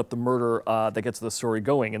action set up the murder that gets the story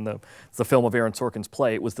going in the film of Aaron Sorkin's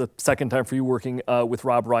play. It was the second time for you working with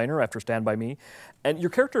Rob Reiner after Stand By Me. And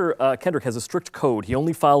your character, Kendrick, has a strict code. He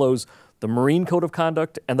only follows the Marine Code of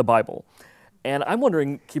Conduct and the Bible. And I'm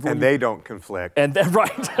wondering, Kiefer, and they don't conflict. And then,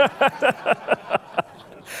 right.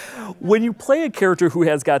 When you play a character who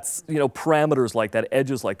has got, you know, parameters like that,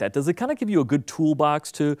 edges like that, does it kind of give you a good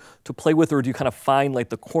toolbox to play with, or do you kind of find like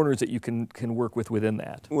the corners that you can work with within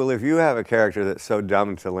that? Well, if you have a character that's so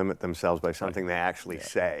dumb to limit themselves by something they actually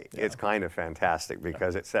say, it's kind of fantastic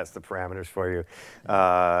because it sets the parameters for you,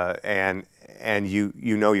 and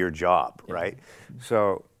you know your job, right?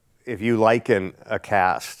 So if you liken a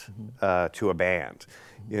cast to a band,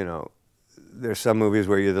 you know, there's some movies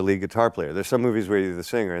where you're the lead guitar player, there's some movies where you're the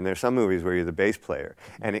singer, and there's some movies where you're the bass player.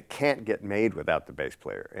 And it can't get made without the bass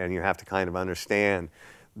player. And you have to kind of understand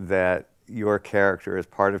that your character is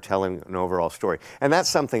part of telling an overall story. And that's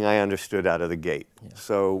something I understood out of the gate.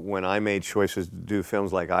 So when I made choices to do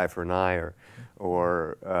films like Eye for an Eye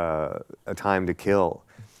or A Time to Kill,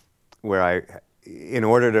 where in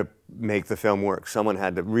order to make the film work, someone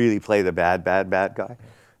had to really play the bad guy.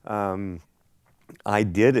 I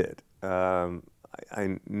did it.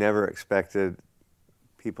 I never expected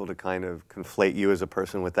people to kind of conflate you as a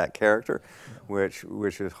person with that character, which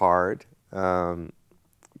is hard, and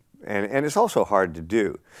it's also hard to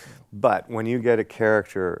do. But when you get a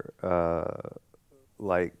character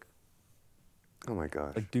like, oh my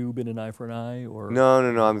gosh, like Doob in An Eye for an Eye, or no,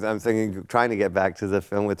 I'm thinking, trying to get back to the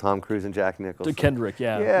film with Tom Cruise and Jack Nicholson. Kendrick,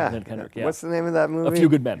 Kendrick, yeah. What's the name of that movie? A Few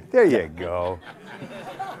Good Men. There you go.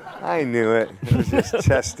 I knew it. I was just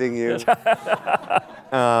testing you.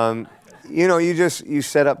 You know, you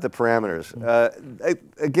set up the parameters.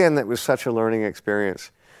 Again, that was such a learning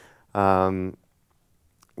experience. When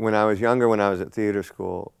I was younger, when I was at theater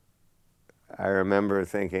school, I remember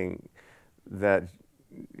thinking that,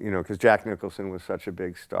 you know, because Jack Nicholson was such a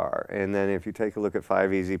big star. And then if you take a look at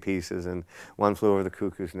Five Easy Pieces and One Flew Over the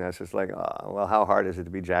Cuckoo's Nest, it's like, oh, well, how hard is it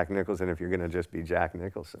to be Jack Nicholson if you're going to just be Jack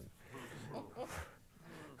Nicholson?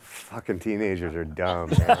 Fucking teenagers are dumb,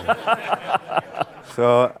 man.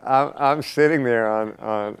 So I'm sitting there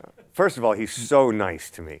on, first of all, he's so nice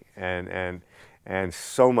to me and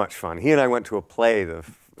so much fun. He and I went to a play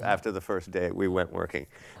after the first day we went working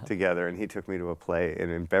together, and he took me to a play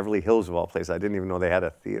in Beverly Hills of all places. I didn't even know they had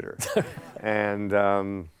a theater. And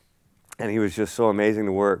he was just so amazing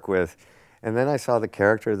to work with. And then I saw the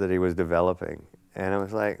character that he was developing, and I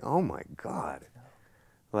was like, oh my God.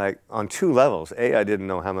 Like, on two levels. A, I didn't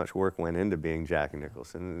know how much work went into being Jack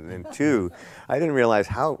Nicholson. And two, I didn't realize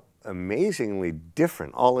how amazingly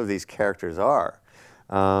different all of these characters are.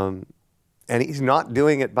 And he's not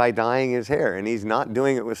doing it by dyeing his hair, and he's not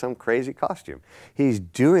doing it with some crazy costume. He's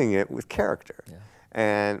doing it with character.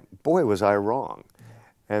 And boy, was I wrong.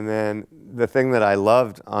 And then the thing that I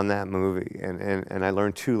loved on that movie, and I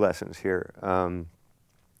learned two lessons here.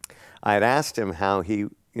 I had asked him how he,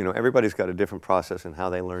 you know, everybody's got a different process in how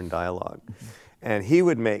they learn dialogue. And he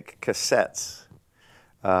would make cassettes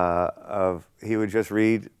he would just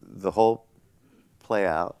read the whole play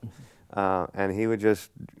out, and he would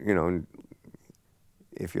just, you know,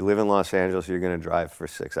 if you live in Los Angeles, you're going to drive for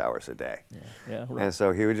 6 hours a day. Right. And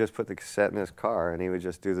so he would just put the cassette in his car, and he would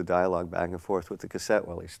just do the dialogue back and forth with the cassette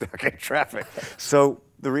while he's stuck in traffic. So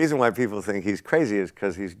the reason why people think he's crazy is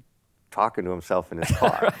because he's talking to himself in his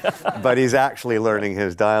car, but he's actually learning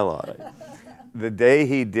his dialogue. The day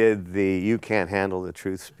he did the "You Can't Handle the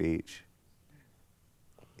Truth" speech,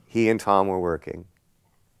 he and Tom were working,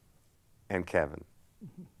 and Kevin.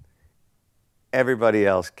 Everybody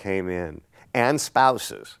else came in, and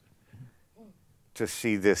spouses, to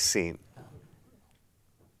see this scene.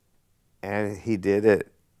 And he did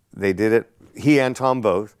it, they did it, he and Tom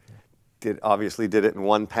both, obviously did it in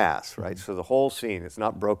one pass, right? So the whole scene, it's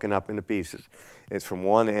not broken up into pieces. It's from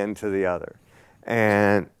one end to the other.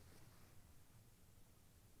 And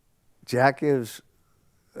Jack gives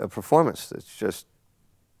a performance that's just,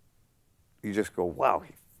 you just go, wow,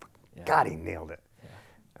 God, he nailed it.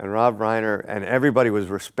 And Rob Reiner and everybody was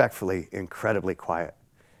respectfully incredibly quiet.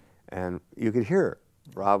 And you could hear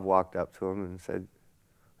Rob walked up to him and said,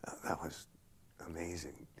 oh, that was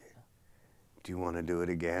amazing. do you want to do it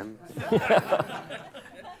again?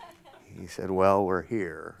 He said, well, we're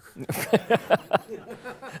here.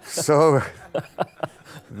 So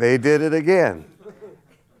they did it again.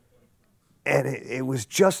 And it was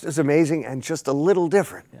just as amazing and just a little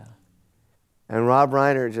different. Yeah. And Rob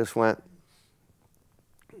Reiner just went,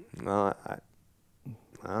 well,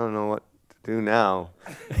 I don't know what to do now.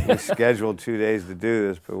 We scheduled 2 days to do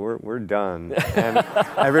this, but we're done. And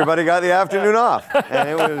everybody got the afternoon off. And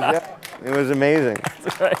it was amazing.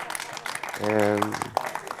 That's right.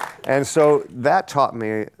 And so that taught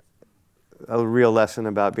me a real lesson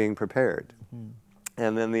about being prepared. Mm-hmm.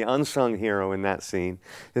 And then the unsung hero in that scene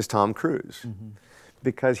is Tom Cruise. Mm-hmm.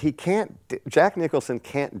 Because Jack Nicholson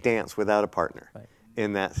can't dance without a partner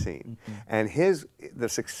in that scene. Mm-hmm. And the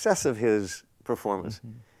success of his performance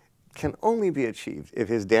can only be achieved if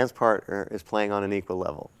his dance partner is playing on an equal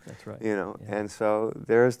level. That's right. You know, and so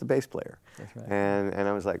there's the bass player. That's right. And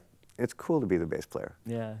I was like, it's cool to be the bass player.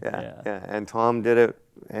 Yeah. And Tom did it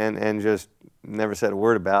and just never said a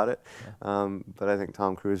word about it. Yeah. But I think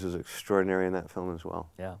Tom Cruise is extraordinary in that film as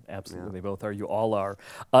well. Yeah, absolutely. Yeah. They both are. You all are.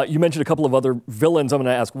 You mentioned a couple of other villains. I'm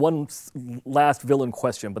going to ask one last villain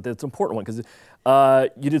question, but it's an important one because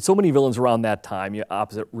you did so many villains around that time. You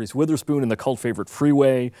opposite Reese Witherspoon in the cult favorite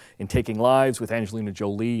Freeway, in Taking Lives with Angelina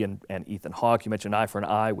Jolie and Ethan Hawke. You mentioned Eye for an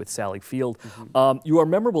Eye with Sally Field. Mm-hmm. You are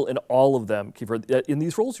memorable in all of them, Kiefer. In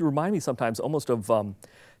these roles, you remind me sometimes almost of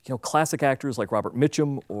classic actors like Robert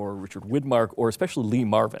Mitchum or Richard Widmark, or especially Lee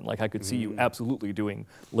Marvin. Like I could see you absolutely doing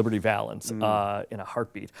Liberty Valance in a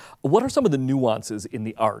heartbeat. What are some of the nuances in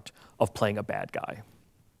the art of playing a bad guy?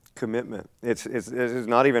 Commitment. It's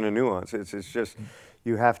not even a nuance. It's just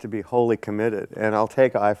you have to be wholly committed. And I'll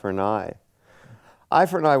take Eye for an Eye. Eye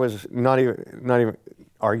for an Eye was not even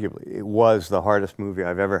arguably, it was the hardest movie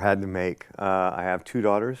I've ever had to make. I have 2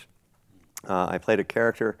 daughters. I played a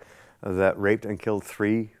character that raped and killed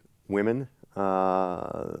 3 women.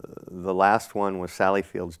 The last one was Sally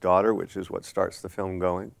Field's daughter, which is what starts the film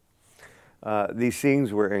going. These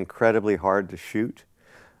scenes were incredibly hard to shoot.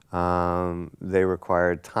 They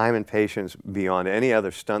required time and patience beyond any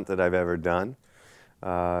other stunt that I've ever done.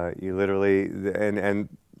 You literally, and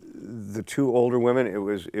the 2 older women, it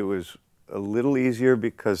was a little easier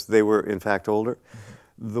because they were in fact older.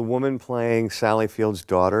 The woman playing Sally Field's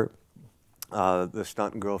daughter, the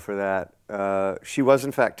stunt girl for that, she was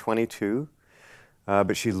in fact 22,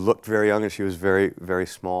 but she looked very young and she was very, very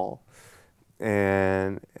small.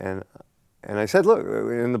 And I said, look,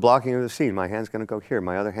 in the blocking of the scene, my hand's going to go here,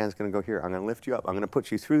 my other hand's going to go here. I'm going to lift you up. I'm going to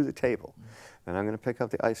put you through the table. Then I'm going to pick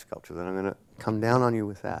up the ice sculpture. Then I'm going to come down on you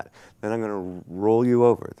with that. Then I'm going to roll you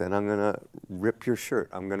over. Then I'm going to rip your shirt.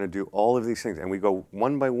 I'm going to do all of these things. And we go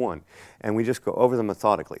one by one, and we just go over them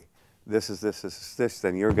methodically. This is this, this is this,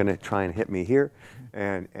 then you're going to try and hit me here,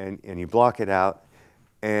 and you block it out.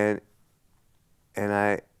 And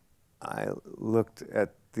I looked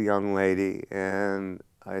at the young lady and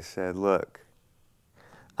I said, look,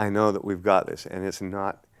 I know that we've got this, and it's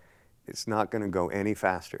not going to go any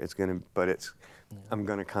faster. I'm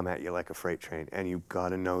going to come at you like a freight train, and you've got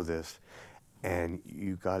to know this, and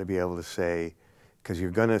you've got to be able to say, because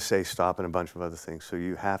you're going to say stop and a bunch of other things, so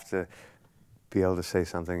you have to be able to say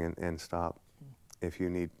something and stop if you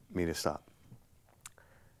need me to stop.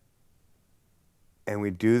 And we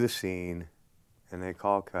do the scene, and they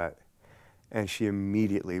call cut, and she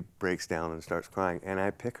immediately breaks down and starts crying. And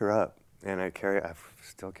I pick her up, and I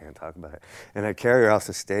still can't talk about it, and I carry her off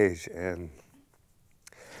the stage, and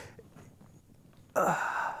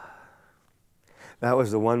that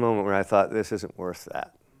was the one moment where I thought, this isn't worth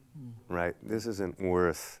that, right? This isn't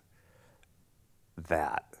worth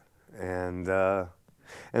that. And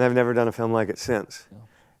I've never done a film like it since. Yeah.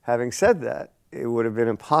 Having said that, it would have been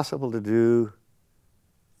impossible to do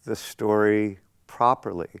the story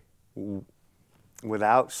properly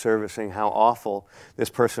without servicing how awful this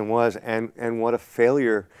person was and what a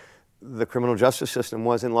failure the criminal justice system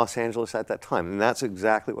was in Los Angeles at that time. And that's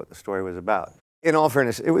exactly what the story was about. In all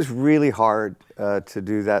fairness, it was really hard to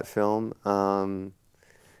do that film.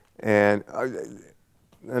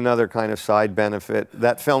 Another kind of side benefit,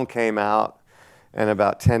 that film came out, and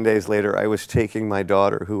about 10 days later, I was taking my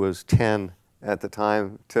daughter, who was 10 at the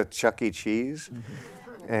time, to Chuck E. Cheese.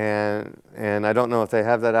 And I don't know if they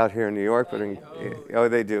have that out here in New York, but oh,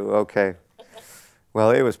 they do, okay.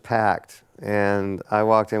 Well, it was packed, and I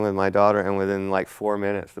walked in with my daughter, and within like 4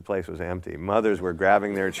 minutes, the place was empty. Mothers were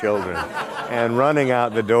grabbing their children and running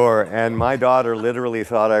out the door, and my daughter literally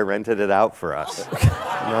thought I rented it out for us.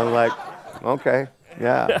 And I'm like, okay.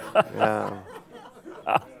 Yeah,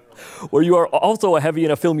 yeah. Well, you are also a heavy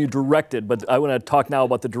in a film you directed, but I want to talk now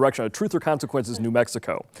about the direction of Truth or Consequences, New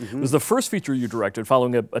Mexico. It was the first feature you directed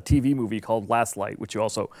following a TV movie called Last Light, which you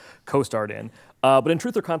also co-starred in. But in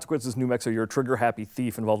Truth or Consequences, New Mexico, you're a trigger-happy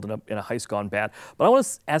thief involved in a heist gone bad. But I want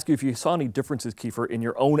to ask you if you saw any differences, Kiefer, in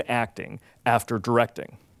your own acting after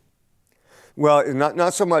directing. Well,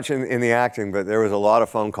 not so much in the acting, but there was a lot of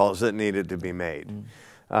phone calls that needed to be made.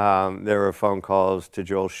 There were phone calls to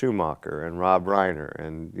Joel Schumacher and Rob Reiner,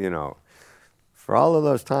 and you know, for all of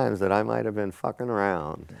those times that I might have been fucking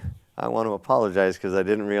around, I want to apologize because I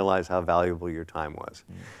didn't realize how valuable your time was.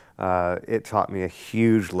 It taught me a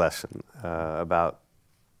huge lesson about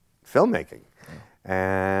filmmaking,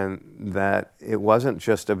 and that it wasn't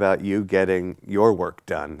just about you getting your work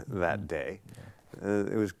done that day.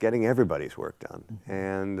 It was getting everybody's work done.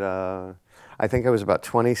 And I think I was about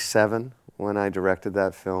 27 when I directed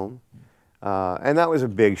that film. And that was a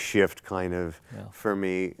big shift kind of for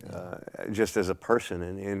me, just as a person,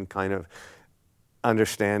 in kind of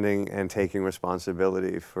understanding and taking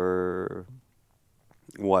responsibility for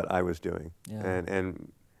what I was doing.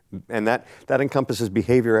 And that encompasses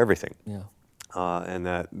behavior, everything. And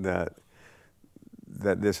that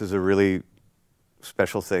this is a really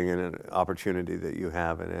special thing and an opportunity that you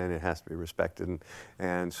have, and it has to be respected.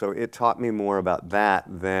 And so it taught me more about that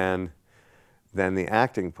than the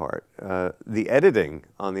acting part. The editing,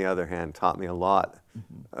 on the other hand, taught me a lot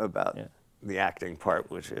about the acting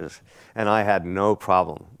part, which is, and I had no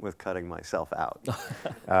problem with cutting myself out.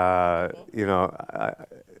 You know,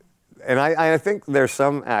 and I think there's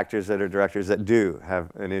some actors that are directors that do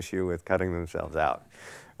have an issue with cutting themselves out.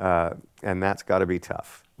 And that's got to be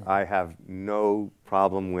tough. I have no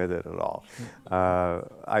problem with it at all.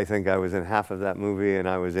 I think I was in half of that movie, and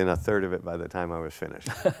I was in a third of it by the time I was finished.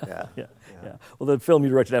 Yeah. Well, the film you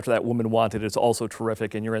directed after that, Woman Wanted, is also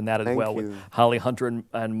terrific, and you're in that as well with Holly Hunter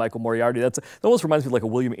and Michael Moriarty. That almost reminds me of like a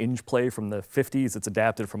William Inge play from the 50s. It's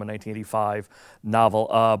adapted from a 1985 novel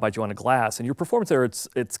by Joanna Glass. And your performance there, it's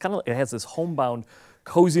kind of, it has this homebound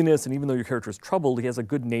coziness, and even though your character is troubled, he has a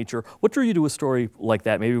good nature. What drew you to a story like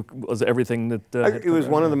that? Maybe it was everything that... it was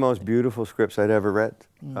one of the most beautiful scripts I'd ever read.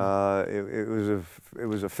 It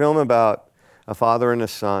was a film about a father and a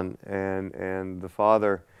son, and the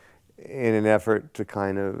father, in an effort to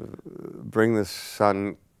kind of bring the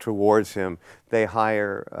son towards him, they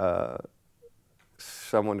hire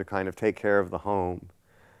someone to kind of take care of the home.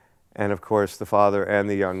 And of course, the father and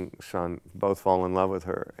the young son both fall in love with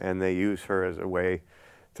her, and they use her as a way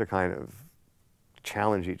to kind of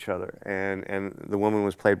challenge each other. And the woman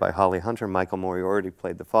was played by Holly Hunter. Michael Moriarty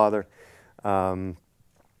played the father.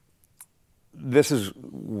 This is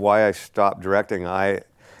why I stopped directing. I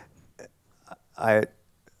had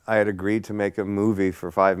agreed to make a movie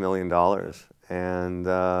for $5 million, and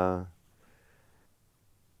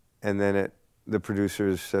then the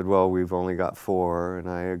producers said, well, we've only got 4, and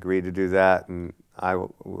I agreed to do that, and I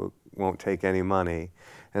won't take any money.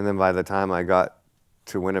 And then by the time I got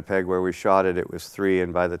to Winnipeg where we shot it, it was 3,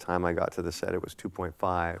 and by the time I got to the set, it was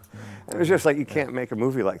 2.5. It was just like, you can't make a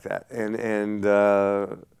movie like that. And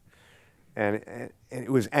it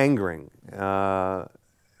was angering. And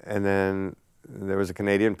then there was a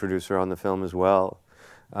Canadian producer on the film as well,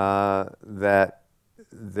 that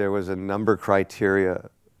there was a number criteria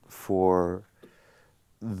for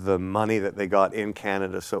the money that they got in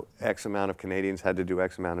Canada, so X amount of Canadians had to do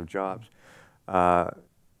X amount of jobs.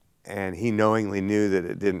 And he knowingly knew that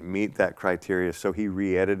it didn't meet that criteria, so he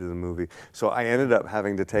re-edited the movie. So I ended up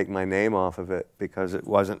having to take my name off of it because it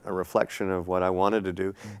wasn't a reflection of what I wanted to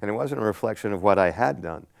do, and it wasn't a reflection of what I had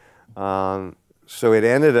done. So it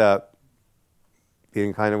ended up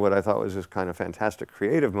being kind of what I thought was this kind of fantastic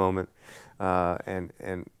creative moment,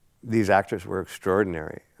 and these actors were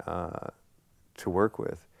extraordinary to work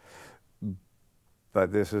with.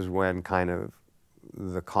 But this is when kind of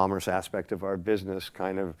the commerce aspect of our business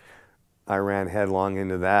I ran headlong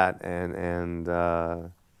into that, and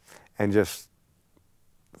just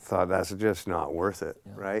thought that's just not worth it,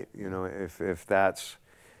 right? You know, if that's,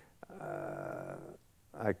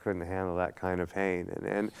 I couldn't handle that kind of pain,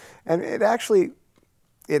 and it actually,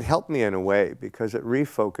 it helped me in a way because it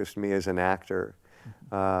refocused me as an actor.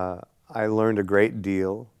 I learned a great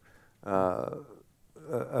deal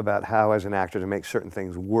about how, as an actor, to make certain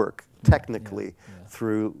things work technically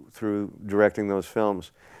through directing those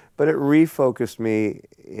films. But it refocused me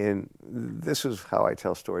in, this is how I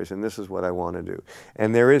tell stories, and this is what I want to do.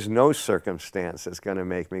 And there is no circumstance that's going to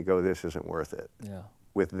make me go, this isn't worth it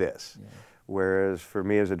with this. Whereas for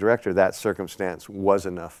me as a director, that circumstance was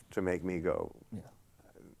enough to make me go,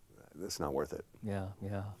 it's not worth it. Yeah,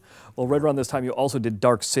 yeah. Well, right around this time, you also did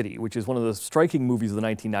Dark City, which is one of the striking movies of the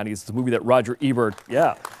 1990s. It's a movie that Roger Ebert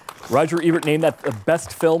named that the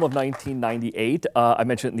best film of 1998. I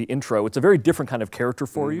mentioned it in the intro. It's a very different kind of character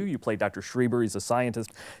for you. You play Dr. Schreiber. He's a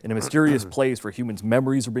scientist in a mysterious place where humans'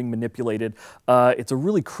 memories are being manipulated. It's a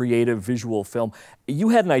really creative visual film. You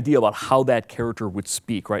had an idea about how that character would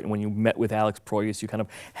speak, right? And when you met with Alex Proyas, you kind of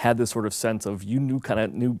had this sort of sense of you knew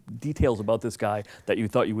details about this guy that you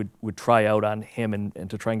thought you would try out on him and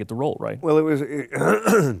to try and get the role, right? Well,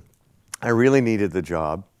 I really needed the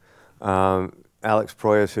job. Alex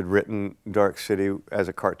Proyas had written Dark City as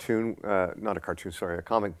a cartoon, not a cartoon, sorry, a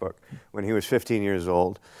comic book, when he was 15 years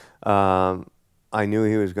old. I knew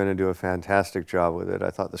he was going to do a fantastic job with it. I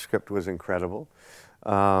thought the script was incredible.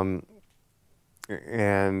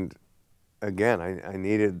 And again, I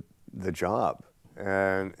needed the job.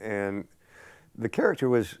 And the character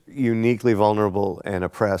was uniquely vulnerable and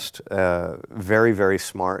oppressed, very, very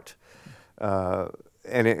smart.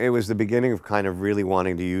 And it was the beginning of kind of really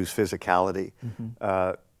wanting to use physicality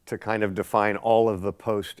to kind of define all of the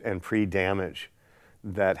post and pre-damage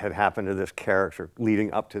that had happened to this character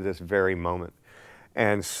leading up to this very moment.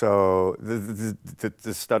 And so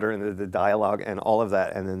the stutter and the dialogue and all of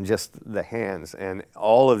that, and then just the hands and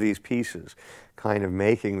all of these pieces kind of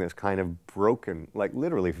making this kind of broken, like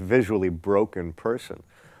literally visually broken person.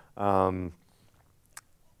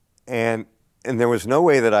 And there was no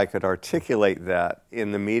way that I could articulate that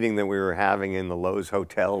in the meeting that we were having in the Lowe's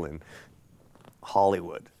Hotel in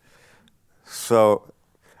Hollywood. So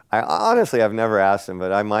honestly, I've never asked him,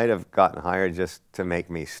 but I might have gotten hired just to make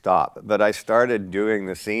me stop. But I started doing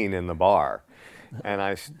the scene in the bar, and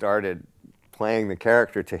I started playing the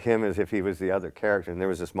character to him as if he was the other character. And there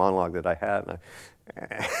was this monologue that I had,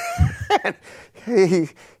 and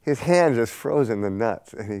his hand just froze in the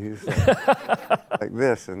nuts, and he just like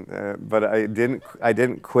this. And but I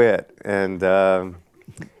didn't quit, and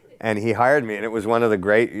he hired me, and it was one of the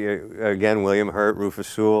great, again, William Hurt, Rufus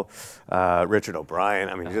Sewell, Richard O'Brien.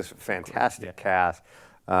 I mean, just a fantastic cast,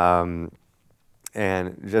 and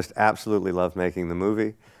just absolutely loved making the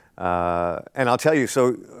movie. And I'll tell you,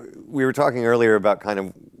 so we were talking earlier about kind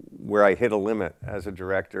of where I hit a limit as a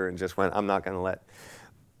director and just went, I'm not going to let,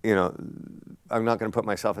 I'm not going to put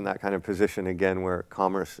myself in that kind of position again where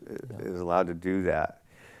commerce is allowed to do that.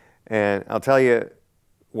 And I'll tell you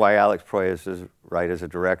why Alex Proyas is right as a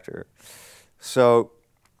director. So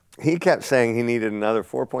he kept saying he needed another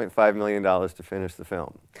 $4.5 million to finish the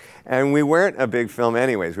film. And we weren't a big film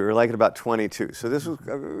anyways. We were like at about 22. So this was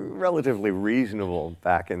relatively reasonable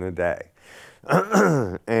back in the day.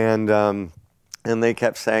 And they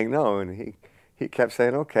kept saying no, and he kept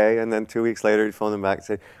saying okay. And then 2 weeks later, he phoned them back and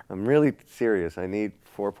said, I'm really serious. I need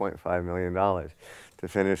 $4.5 million to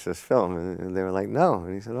finish this film. And they were like, no.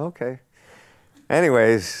 And he said, okay.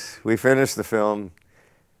 Anyways, we finished the film.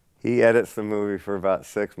 He edits the movie for about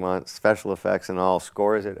 6 months, special effects and all,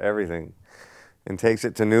 scores it, everything, and takes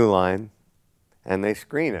it to New Line, and they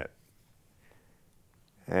screen it.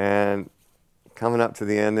 And coming up to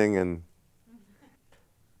the ending, and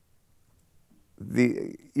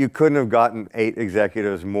you couldn't have gotten 8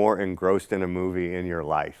 executives more engrossed in a movie in your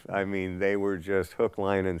life. I mean, they were just hook,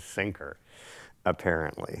 line, and sinker,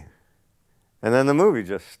 apparently. And then the movie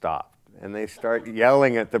just stopped. And they start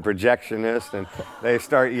yelling at the projectionist, and they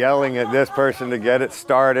start yelling at this person to get it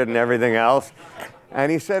started and everything else.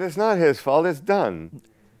 And he said, it's not his fault, it's done.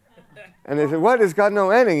 And they said, what? It's got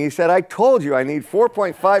no ending. He said, I told you I need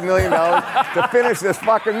 $4.5 million to finish this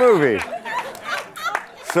fucking movie.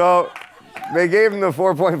 So they gave him the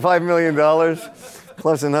 $4.5 million,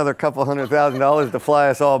 plus another couple $100,000 to fly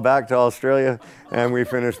us all back to Australia, and we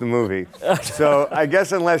finished the movie. So I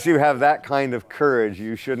guess unless you have that kind of courage,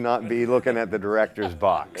 you should not be looking at the director's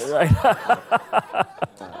box. Right.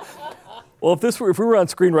 Well, if we were on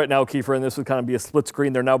screen right now, Kiefer, and this would kind of be a split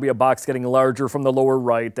screen, there'd now be a box getting larger from the lower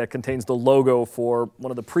right that contains the logo for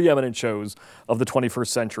one of the preeminent shows of the 21st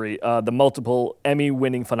century, the multiple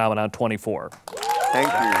Emmy-winning phenomenon 24.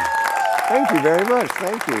 Thank you. Thank you very much.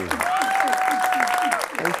 Thank you.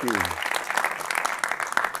 Thank you.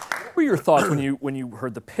 What were your thoughts when you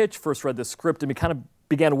heard the pitch, first read the script, and we kind of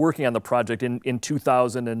began working on the project in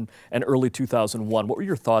 2000 and early 2001? What were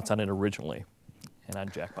your thoughts on it originally and on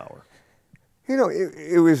Jack Bauer? You know,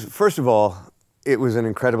 it was, first of all, it was an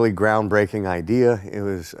incredibly groundbreaking idea. It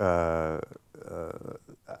was,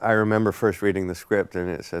 I remember first reading the script, and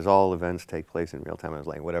it says all events take place in real time. I was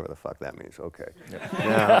like, whatever the fuck that means, okay.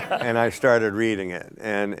 Yeah. And I started reading it,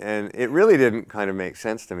 and it really didn't kind of make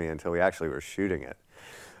sense to me until we actually were shooting it.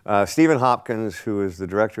 Stephen Hopkins, who is the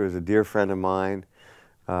director, is a dear friend of mine.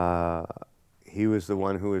 he was the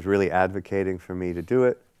one who was really advocating for me to do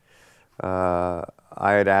it. I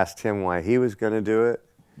had asked him why he was going to do it,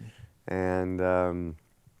 and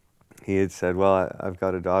he had said, well, I've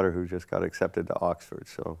got a daughter who just got accepted to Oxford,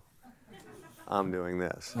 so I'm doing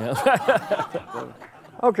this. Yeah.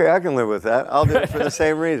 Okay, I can live with that. I'll do it for the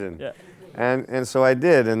same reason. Yeah. And so I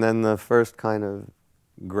did, and then the first kind of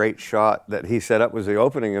great shot that he set up was the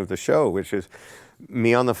opening of the show, which is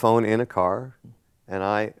me on the phone in a car, and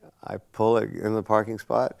I pull it in the parking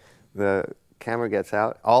spot. The camera gets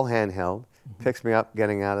out, all handheld, picks me up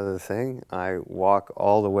getting out of the thing. I walk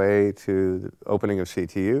all the way to the opening of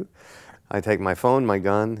CTU. I take my phone, my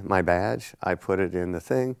gun, my badge, I put it in the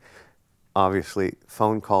thing. Obviously,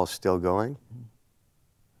 phone call's still going.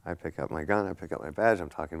 I pick up my gun, I pick up my badge, I'm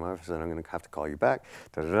talking to my officer, and I'm going to have to call you back.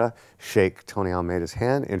 Da-da-da. Shake Tony Almeida's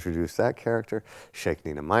hand, introduce that character. Shake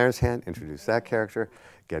Nina Meyer's hand, introduce that character.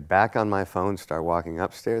 Get back on my phone, start walking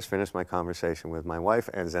upstairs, finish my conversation with my wife,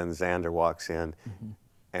 and then Xander walks in,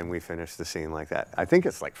 and we finish the scene like that. I think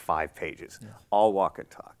it's like 5 pages, all walk and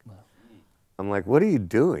talk. Wow. I'm like, what are you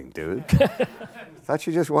doing, dude? Thought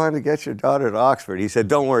you just wanted to get your daughter to Oxford. He said,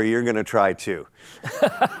 don't worry, you're going to try too.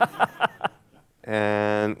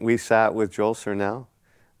 And we sat with Joel Surnow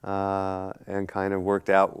and kind of worked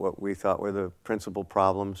out what we thought were the principal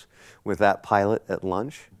problems with that pilot at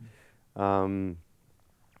lunch. And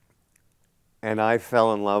I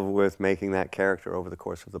fell in love with making that character over the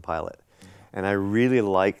course of the pilot. And I really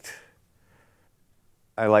liked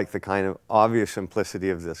the kind of obvious simplicity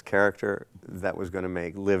of this character that was going to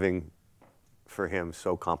make living for him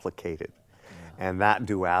so complicated. And that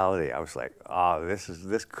duality, I was like, oh,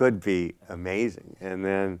 this could be amazing. And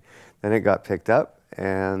then it got picked up,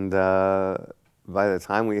 and by the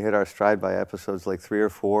time we hit our stride by episodes like 3 or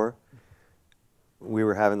 4, we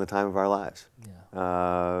were having the time of our lives.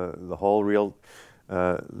 Yeah. The whole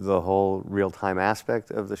real-time aspect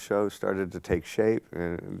of the show started to take shape,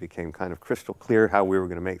 and it became kind of crystal clear how we were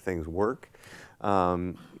going to make things work.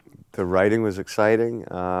 The writing was exciting.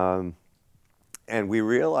 And we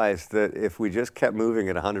realized that if we just kept moving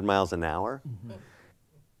at 100 miles an hour,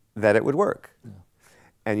 that it would work. Yeah.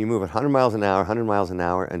 And you move at 100 miles an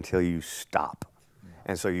hour until you stop. Yeah.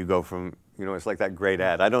 And so you go from, it's like that great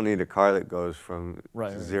ad. I don't need a car that goes from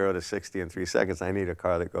 0 to 60 in 3 seconds. I need a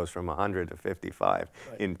car that goes from 100 to 55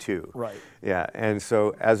 in 2. Right. Yeah. And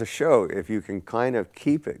so as a show, if you can kind of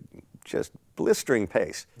keep it just blistering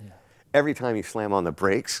pace, every time you slam on the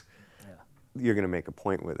brakes, you're going to make a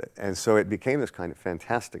point with it. And so it became this kind of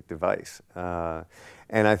fantastic device.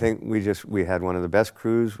 And I think we had one of the best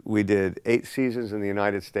crews. We did 8 seasons in the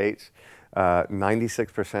United States.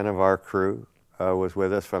 96% of our crew was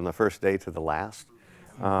with us from the first day to the last.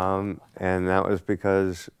 And that was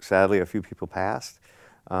because, sadly, a few people passed.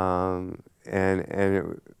 It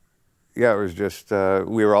was just,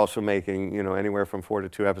 we were also making, anywhere from 4 to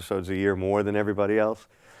 2 episodes a year more than everybody else.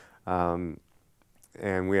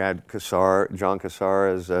 And we had John Cassar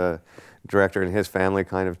as a director, and his family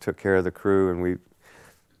kind of took care of the crew, and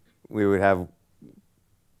we would have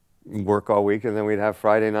work all week, and then we'd have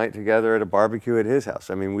Friday night together at a barbecue at his house.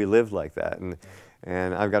 I mean, we lived like that.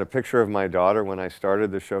 And I've got a picture of my daughter when I started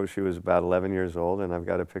the show. She was about 11 years old, and I've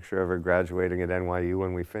got a picture of her graduating at NYU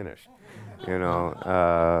when we finished.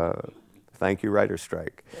 Thank you, writer's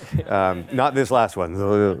strike. Not this last one,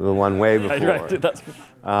 the one way before.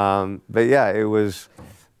 But yeah, it was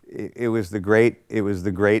the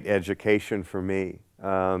great education for me.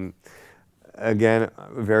 Again,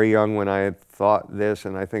 very young when I had thought this,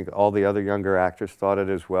 and I think all the other younger actors thought it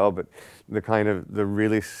as well. But the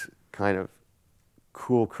really kind of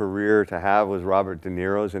cool career to have was Robert De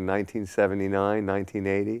Niro's in 1979,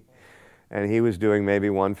 1980. And he was doing maybe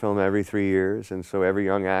 1 film every 3 years, and so every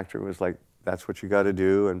young actor was like, that's what you got to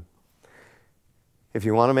do. And if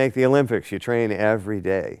you want to make the Olympics, you train every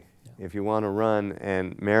day. Yeah. If you want to run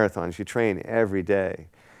and marathons, you train every day.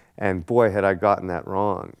 And boy, had I gotten that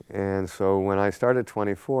wrong. And so when I started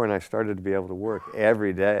 24 and I started to be able to work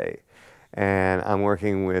every day, and I'm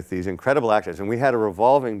working with these incredible actors, and we had a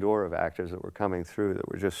revolving door of actors that were coming through that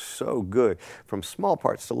were just so good, from small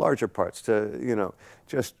parts to larger parts to,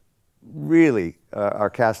 just really, our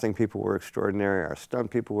casting people were extraordinary, our stunt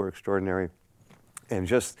people were extraordinary, and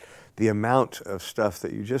just the amount of stuff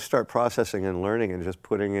that you just start processing and learning and just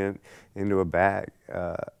putting it into a bag.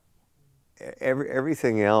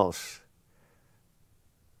 Everything else,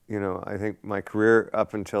 I think my career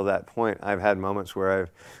up until that point, I've had moments where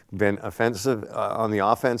I've been offensive on the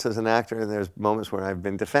offense as an actor, and there's moments where I've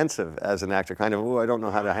been defensive as an actor, kind of, oh, I don't know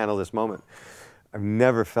how to handle this moment. I've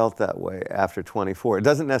never felt that way after 24. It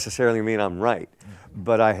doesn't necessarily mean I'm right,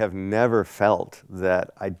 but I have never felt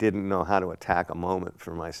that I didn't know how to attack a moment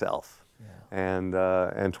for myself. And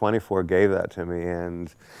 24 gave that to me,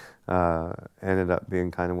 and ended up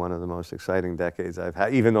being kind of one of the most exciting decades I've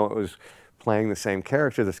had. Even though it was playing the same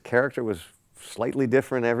character, this character was slightly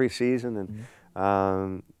different every season,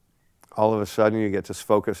 and all of a sudden you get to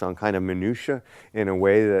focus on kind of minutia in a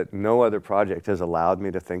way that no other project has allowed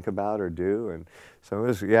me to think about or do. And so it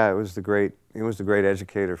was, it was the great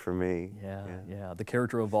educator for me. Yeah. The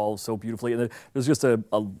character evolves so beautifully. And there's just a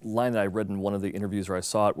line that I read in one of the interviews where I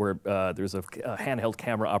saw it, where there's a handheld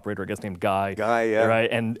camera operator, I guess, named Guy. Yeah.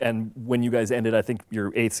 Right. And when you guys ended, I think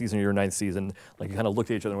your 8th season or your 9th season, like you kind of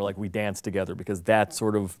looked at each other and were like, we danced together, because that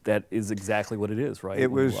is exactly what it is, right?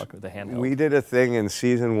 It was. The handheld. We did a thing in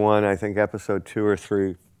season 1, I think episode 2 or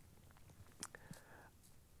 3.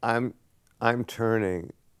 I'm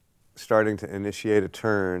starting to initiate a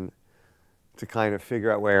turn to kind of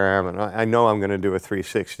figure out where I am. And I know I'm going to do a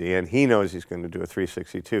 360, and he knows he's going to do a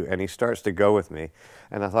 360 too. And he starts to go with me.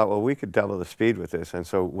 And I thought, well, we could double the speed with this. And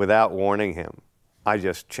so without warning him, I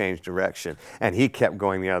just changed direction. And he kept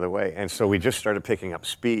going the other way. And so we just started picking up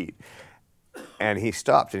speed. And he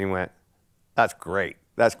stopped and he went, that's great.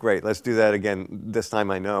 That's great. Let's do that again. This time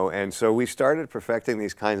I know. And so we started perfecting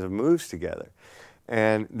these kinds of moves together,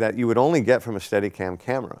 and that you would only get from a Steadicam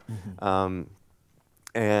camera.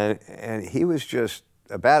 And he was just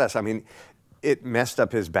a badass. I mean, it messed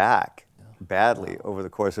up his back badly over the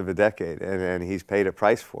course of a decade, and he's paid a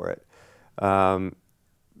price for it.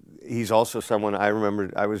 He's also someone, I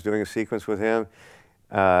remember I was doing a sequence with him.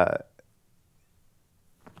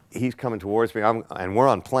 He's coming towards me, and we're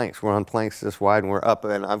on planks. We're on planks this wide, and we're up,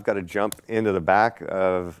 and I've got to jump into the back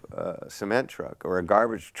of a cement truck or a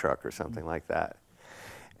garbage truck or something like that.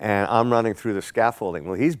 And I'm running through the scaffolding.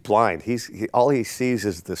 Well, he's blind. All he sees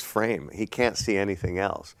is this frame. He can't see anything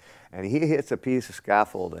else. And he hits a piece of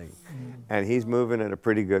scaffolding, and he's moving at a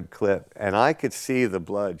pretty good clip. And I could see the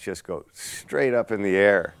blood just go straight up in the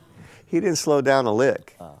air. He didn't slow down a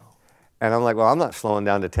lick. And I'm like, well, I'm not slowing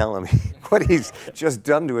down to tell him what he's just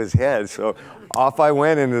done to his head. So off I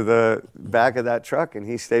went into the back of that truck, and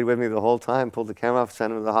he stayed with me the whole time, pulled the camera off,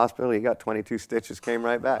 sent him to the hospital. He got 22 stitches, came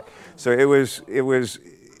right back. So it was,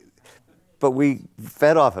 but we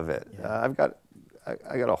fed off of it. I got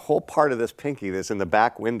a whole part of this pinky that's in the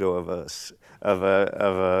back window of a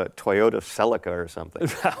Toyota Celica or something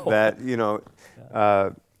that, you know,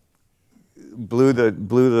 blew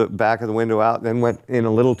the back of the window out, then went in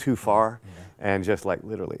a little too far, and just like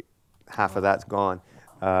literally half of that's gone.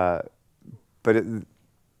 But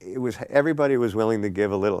it was, everybody was willing to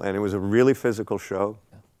give a little, and it was a really physical show,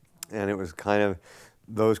 and it was kind of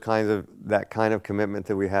that kind of commitment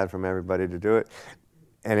that we had from everybody to do it.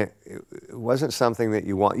 And it wasn't something that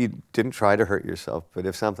you didn't try to hurt yourself, but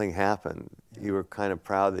if something happened, you were kind of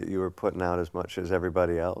proud that you were putting out as much as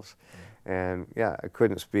everybody else. And yeah, I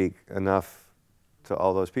couldn't speak enough to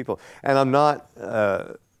all those people. And I'm not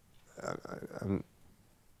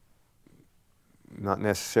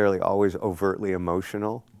necessarily always overtly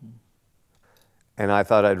emotional. And I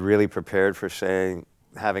thought I'd really prepared for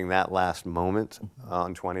having that last moment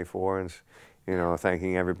on 24, and you know,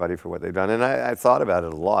 thanking everybody for what they've done. And I thought about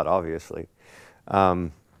it a lot, obviously.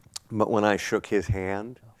 But when I shook his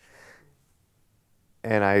hand,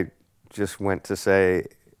 and I just went to say,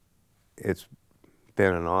 it's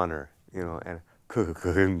been an honor, you know, and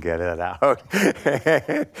couldn't get it out.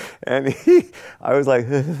 And I was like,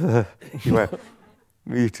 he went,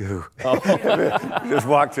 me too. Just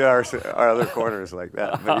walked to our other corners like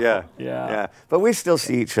that. But yeah. But we still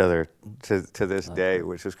see each other to this day,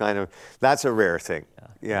 which is kind of, that's a rare thing.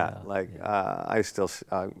 I still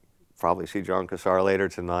probably see John Cassar later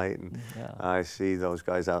tonight, and I see those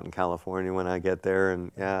guys out in California when I get there,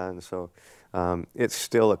 and so it's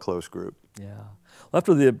still a close group. Yeah. Well,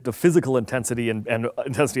 after the physical intensity and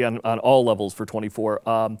intensity on all levels for 24,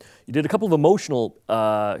 you did a couple of emotional,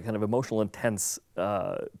 intense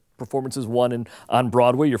performances. One on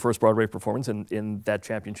Broadway, your first Broadway performance in that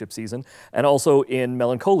championship season, and also in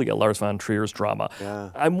Melancholia, Lars von Trier's drama.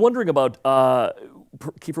 Yeah. I'm wondering about,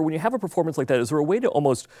 Kiefer, when you have a performance like that, is there a way to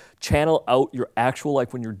almost channel out your actual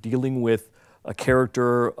life when you're dealing with a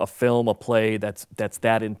character, a film, a play that's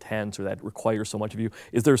that intense or that requires so much of you?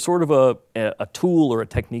 Is there sort of a tool or a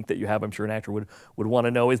technique that you have? I'm sure an actor would want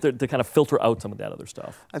to know. Is there to kind of filter out some of that other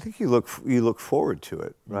stuff? I think you look forward to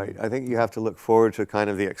it, right? I think you have to look forward to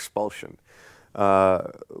kind of the expulsion.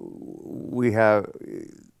 We have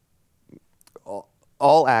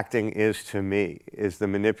all acting is, to me, is the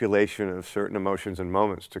manipulation of certain emotions and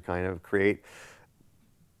moments to kind of create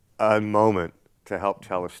a moment to help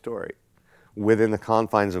tell a story within the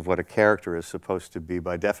confines of what a character is supposed to be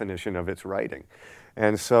by definition of its writing.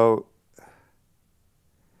 And so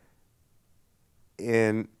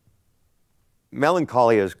in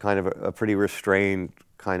Melancholia is kind of a pretty restrained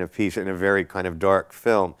kind of piece in a very kind of dark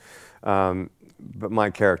film. But my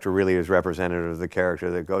character really is representative of the character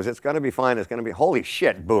that goes, it's going to be fine, it's going to be, holy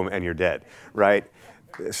shit, boom, and you're dead, right?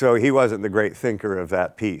 So he wasn't the great thinker of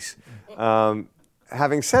that piece.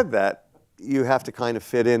 Having said that, you have to kind of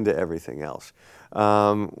fit into everything else.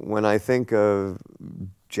 When I think of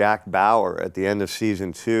Jack Bauer at the end of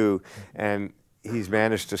season 2, and he's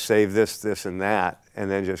managed to save this, this, and that, and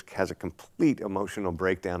then just has a complete emotional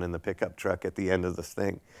breakdown in the pickup truck at the end of the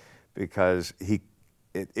thing because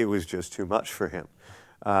it was just too much for him.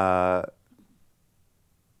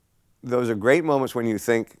 Those are great moments when you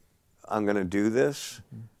think, I'm going to do this.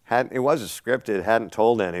 It wasn't scripted, hadn't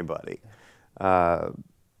told anybody.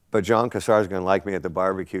 But John Cassar's going to like me at the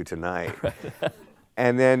barbecue tonight.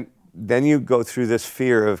 And then you go through this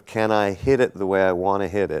fear of, can I hit it the way I want to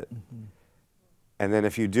hit it? And then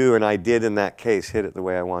if you do, and I did in that case, hit it the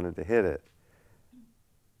way I wanted to hit it,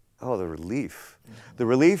 oh, the relief. The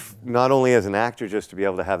relief, not only as an actor just to be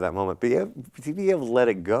able to have that moment, but to be able to let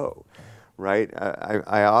it go, right?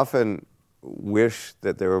 I often wish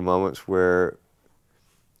that there were moments where,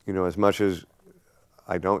 you know, as much as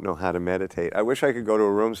I don't know how to meditate, I wish I could go to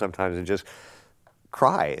a room sometimes and just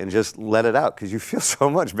cry and just let it out, because you feel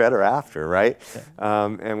so much better after, right?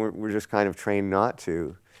 Yeah. And we're just kind of trained not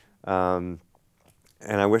to.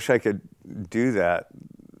 And I wish I could do that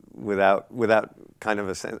without kind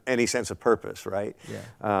of any sense of purpose, right?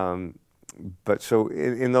 Yeah. But so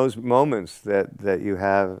in those moments that you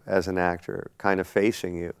have as an actor kind of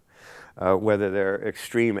facing you, whether they're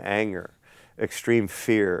extreme anger, extreme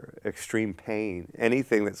fear, extreme pain,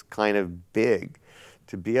 anything that's kind of big,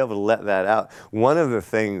 to be able to let that out. One of the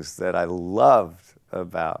things that I loved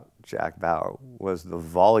about Jack Bauer was the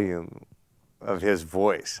volume of his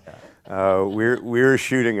voice. We were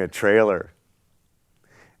shooting a trailer,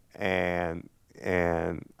 and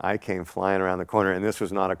I came flying around the corner, and this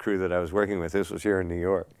was not a crew that I was working with. This was here in New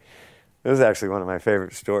York. This was actually one of my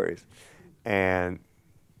favorite stories. And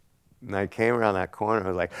I came around that corner, I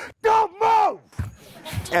was like, don't move!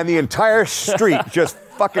 And the entire street just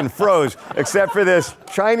fucking froze, except for this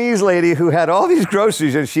Chinese lady who had all these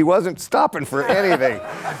groceries, and she wasn't stopping for anything.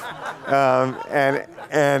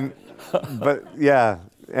 But yeah,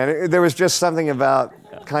 and there was just something about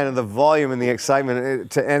kind of the volume and the excitement.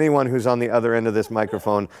 To anyone who's on the other end of this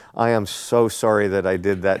microphone, I am so sorry that I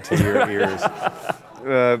did that to your ears.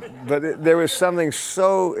 But there was something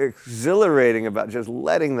so exhilarating about just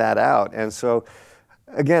letting that out. And so,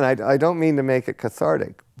 again, I don't mean to make it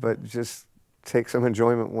cathartic, but just take some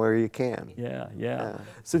enjoyment where you can. Yeah.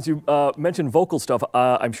 Since you mentioned vocal stuff,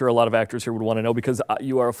 I'm sure a lot of actors here would want to know, because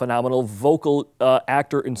you are a phenomenal vocal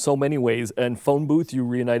actor in so many ways. And Phone Booth, you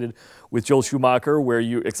reunited with Joel Schumacher, where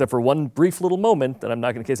you, except for one brief little moment that I'm not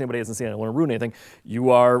going to, in case anybody hasn't seen it, I don't want to ruin anything, you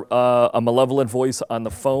are a malevolent voice on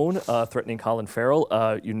the phone, threatening Colin Farrell.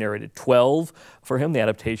 You narrated 12 for him, the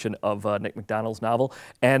adaptation of Nick McDonald's novel,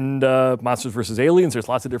 and Monsters vs. Aliens. There's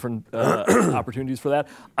lots of different opportunities for that.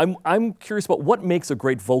 I'm curious about what makes a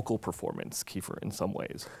great vocal performance, Kiefer, in some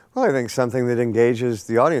ways. Well, I think something that engages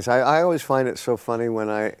the audience. I always find it so funny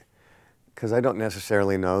when because I don't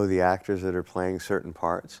necessarily know the actors that are playing certain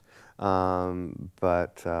parts.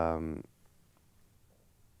 But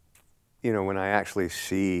you know, when I actually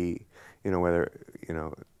see, you know, whether, you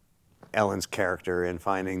know, Ellen's character in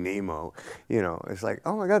Finding Nemo, you know, it's like,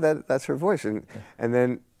 oh my God, that's her voice. And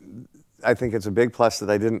then I think it's a big plus that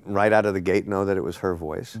I didn't right out of the gate know that it was her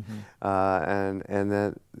voice, and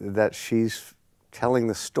that she's telling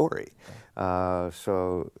the story.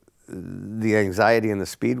 So the anxiety and the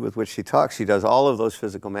speed with which she talks, she does all of those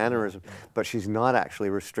physical mannerisms, but she's not actually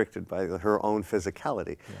restricted by her own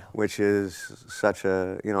physicality, which is such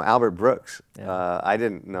a, you know, Albert Brooks. I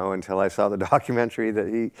didn't know until I saw the documentary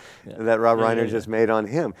that that Rob Reiner just made on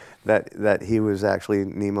him, that he was actually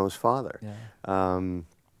Nemo's father.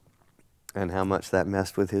 And how much that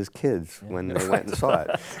messed with his kids when they went and saw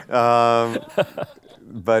it.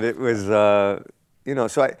 But it was, you know,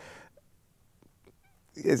 so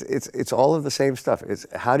it's all of the same stuff. It's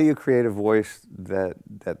how do you create a voice that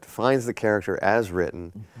defines the character as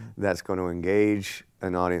written, that's going to engage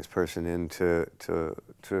an audience person into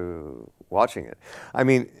to watching it. I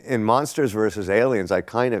mean, in Monsters vs. Aliens, I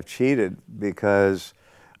kind of cheated because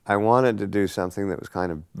I wanted to do something that was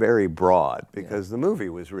kind of very broad, because the movie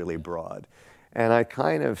was really broad. And I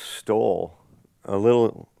kind of stole a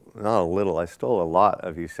little, not a little, I stole a lot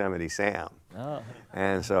of Yosemite Sam.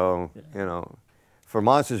 And so, you know, for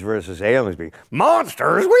Monsters versus Aliens being,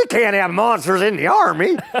 monsters? We can't have monsters in the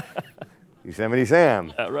Army. Yosemite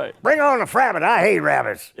Sam. Right. Bring on the rabbit. I hate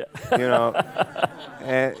rabbits. Yeah. You know,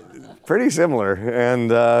 and pretty similar. And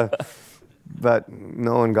but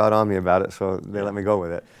no one got on me about it, so they let me go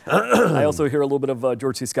with it. I also hear a little bit of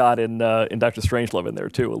George C. Scott in Dr. Strangelove in there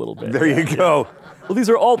too, a little bit. There you go. Well,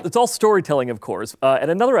 it's all storytelling, of course. And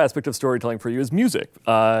another aspect of storytelling for you is music.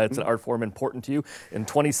 It's an art form important to you. In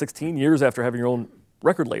 2016, years after having your own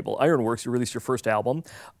record label, Ironworks, you released your first album.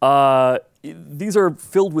 These are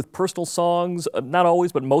filled with personal songs, not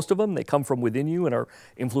always, but most of them. They come from within you and are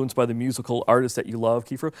influenced by the musical artists that you love,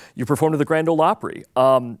 Kiefer. You performed at the Grand Ole Opry.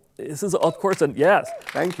 This is, of course, yes.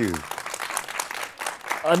 Thank you.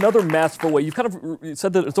 Another masterful way. You've kind of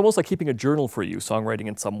said that it's almost like keeping a journal for you, songwriting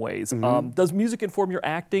in some ways. Does music inform your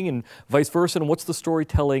acting and vice versa? And what's the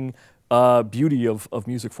storytelling beauty of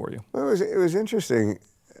music for you? Well, it was interesting.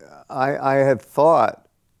 I had thought,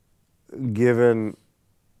 given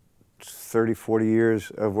 30, 40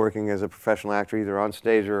 years of working as a professional actor, either on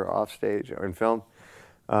stage or off stage or in film,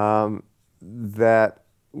 that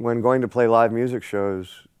when going to play live music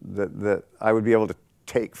shows, that I would be able to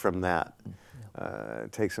take from that,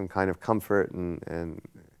 take some kind of comfort, and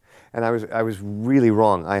I was really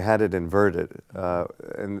wrong. I had it inverted,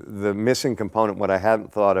 and the missing component, what I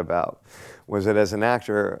hadn't thought about, was that as an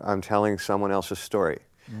actor, I'm telling someone else's story.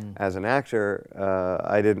 As an actor,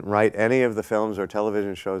 I didn't write any of the films or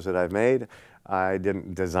television shows that I've made. I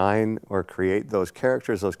didn't design or create those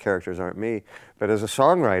characters. Those characters aren't me. But as a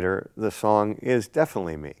songwriter, the song is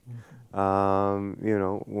definitely me. You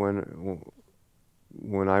know,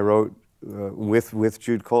 when I wrote with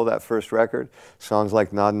Jude Cole that first record, songs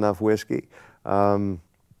like Not Enough Whiskey,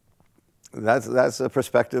 that's a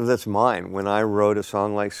perspective that's mine. When I wrote a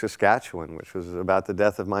song like Saskatchewan, which was about the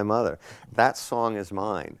death of my mother, that song is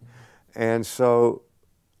mine. And so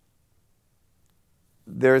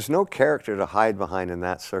there's no character to hide behind in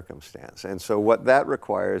that circumstance. And so what that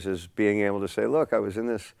requires is being able to say, look, I was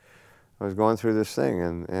going through this thing,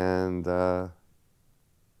 and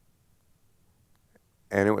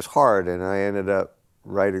it was hard, and I ended up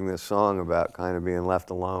writing this song about kind of being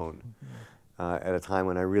left alone. At a time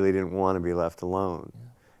when I really didn't want to be left alone.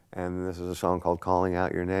 Yeah. And this is a song called Calling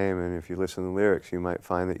Out Your Name, and if you listen to the lyrics, you might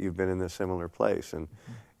find that you've been in this similar place, and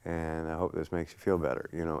I hope this makes you feel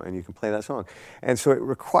better, you know, and you can play that song. And so it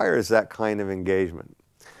requires that kind of engagement.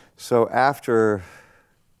 So after,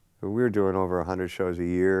 we were doing over 100 shows a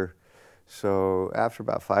year, so after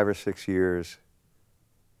about 5 or 6 years,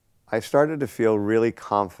 I started to feel really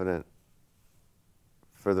confident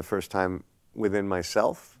for the first time within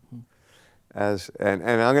myself. And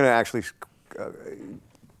I'm going to actually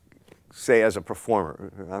say as a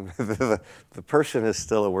performer. The person is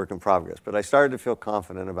still a work in progress, but I started to feel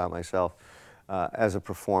confident about myself as a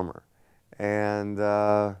performer. And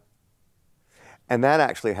that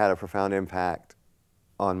actually had a profound impact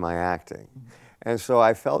on my acting. And so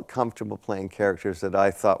I felt comfortable playing characters that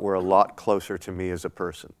I thought were a lot closer to me as a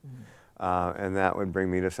person. And that would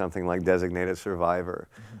bring me to something like Designated Survivor.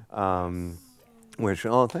 Which,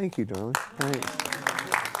 oh, thank you, darling. Thanks.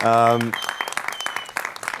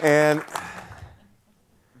 And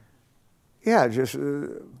yeah, just,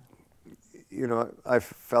 you know, I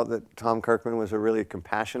felt that Tom Kirkman was a really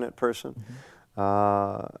compassionate person.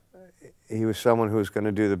 He was someone who was going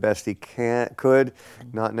to do the best he could,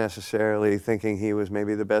 not necessarily thinking he was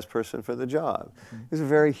maybe the best person for the job. He's a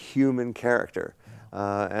very human character.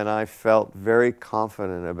 And I felt very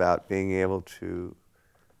confident about being able to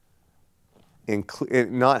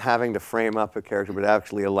not having to frame up a character, but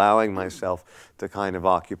actually allowing myself to kind of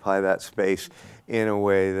occupy that space in a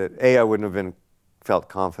way that, A, I wouldn't have felt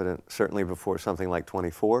confident, certainly before something like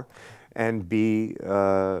 24, and B,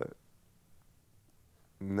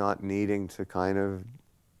 not needing to kind of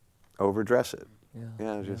overdress it.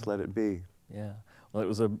 Just let it be. Yeah. Well, it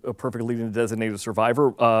was a perfect lead into Designated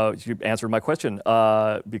Survivor. You answered my question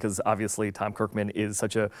because obviously Tom Kirkman is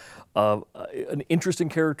such an interesting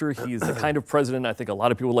character. He's the kind of president I think a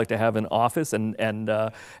lot of people would like to have in office, and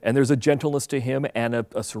there's a gentleness to him and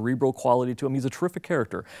a cerebral quality to him. He's a terrific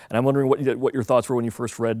character, and I'm wondering what your thoughts were when you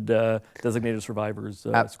first read Designated Survivor's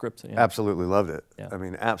script. Yeah. Absolutely loved it. Yeah. I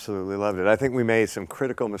mean, absolutely loved it. I think we made some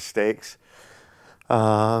critical mistakes.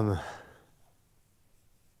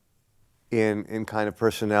 In kind of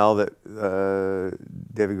personnel that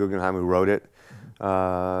David Guggenheim, who wrote it,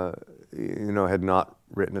 you know, had not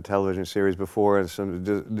written a television series before, and some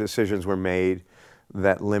decisions were made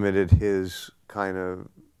that limited his kind of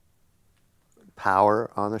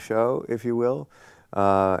power on the show, if you will,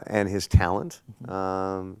 and his talent.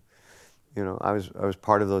 You know, I was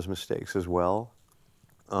part of those mistakes as well.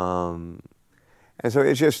 And so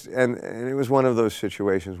it's just, and it was one of those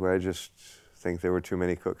situations where I just think there were too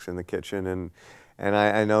many cooks in the kitchen, and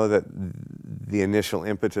I know that the initial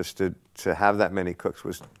impetus to have that many cooks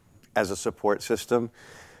was as a support system,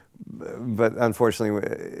 but unfortunately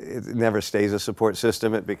it never stays a support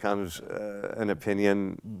system. It becomes an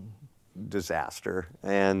opinion disaster,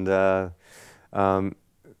 and so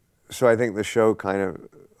I think the show kind of,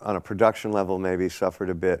 on a production level, maybe suffered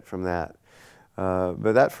a bit from that.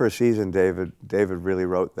 But that first season, David really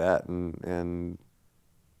wrote that, and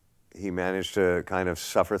he managed to kind of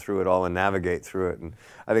suffer through it all and navigate through it, and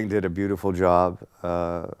I think did a beautiful job.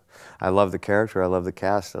 I love the character, I love the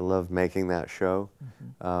cast, I love making that show.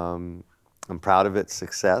 I'm proud of its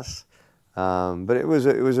success, but it was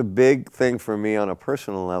a big thing for me on a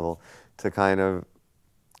personal level to kind of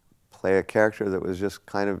play a character that was just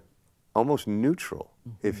kind of almost neutral,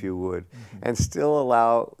 if you would, and still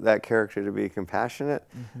allow that character to be compassionate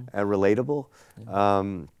and relatable,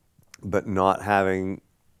 but not having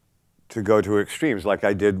to go to extremes like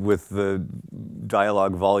I did with the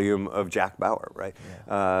dialogue volume of Jack Bauer, right?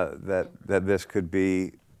 Yeah. That this could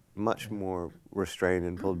be much more restrained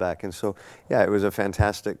and pulled back. And so, yeah, it was a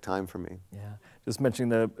fantastic time for me. Yeah. Just mentioning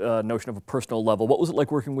the notion of a personal level, what was it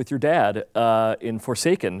like working with your dad in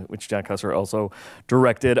Forsaken, which John Custer also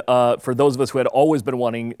directed? For those of us who had always been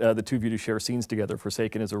wanting the two of you to share scenes together,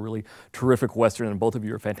 Forsaken is a really terrific Western, and both of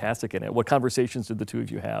you are fantastic in it. What conversations did the two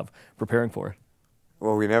of you have preparing for it?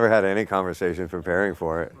 Well, we never had any conversation preparing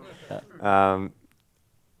for it. I'm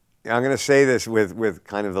going to say this with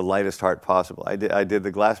kind of the lightest heart possible. I did the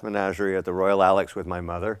Glass Menagerie at the Royal Alex with my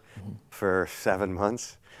mother for 7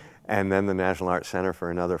 months, and then the National Arts Center for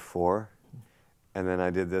another 4, and then I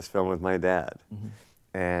did this film with my dad.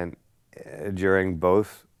 And during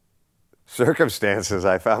both circumstances,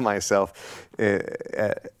 I found myself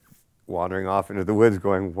wandering off into the woods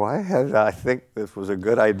going, why did I think this was a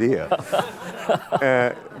good idea?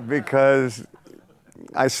 Because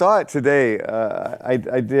I saw it today. I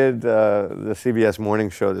did the CBS morning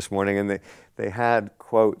show this morning, and they had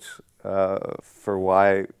quotes for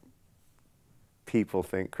why people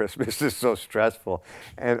think Christmas is so stressful.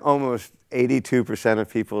 And almost 82% of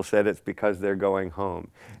people said it's because they're going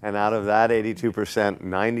home. And out of that 82%,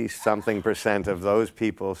 90-something% of those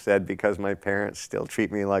people said because my parents still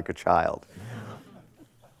treat me like a child.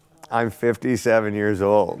 I'm 57 years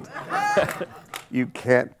old. You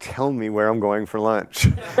can't tell me where I'm going for lunch.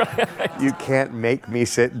 You can't make me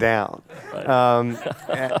sit down.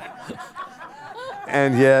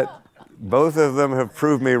 And yet, both of them have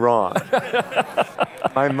proved me wrong.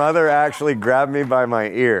 My mother actually grabbed me by my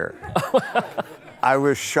ear. I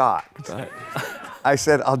was shocked. Right. I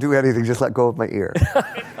said, I'll do anything, just let go of my ear.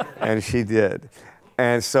 And she did.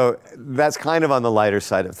 And so that's kind of on the lighter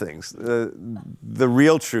side of things. The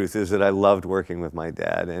real truth is that I loved working with my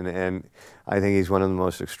dad, and I think he's one of the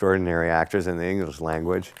most extraordinary actors in the English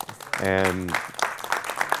language.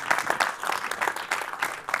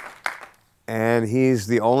 And he's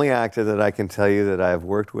the only actor that I can tell you that I've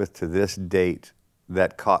worked with to this date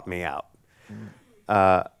that caught me out.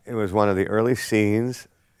 It was one of the early scenes.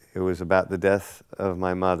 It was about the death of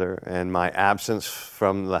my mother and my absence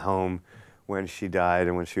from the home when she died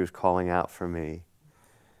and when she was calling out for me.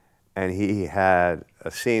 And he had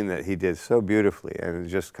a scene that he did so beautifully, and it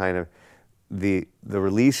was just kind of the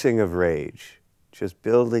releasing of rage, just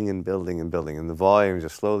building and building and building, and the volume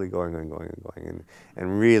just slowly going and going and going,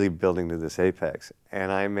 and really building to this apex.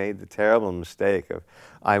 And I made the terrible mistake of,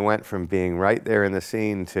 I went from being right there in the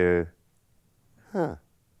scene to,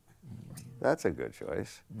 that's a good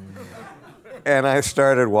choice. And I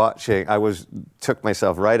started watching, took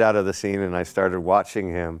myself right out of the scene, and I started watching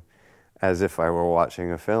him as if I were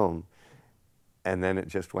watching a film. And then it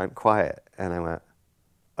just went quiet, and I went,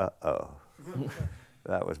 uh-oh,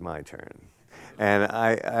 that was my turn. And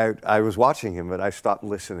I was watching him, but I stopped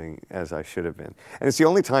listening as I should have been. And it's the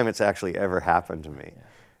only time it's actually ever happened to me.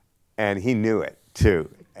 And he knew it, too.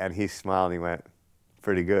 And he smiled and he went,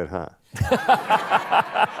 pretty good, huh?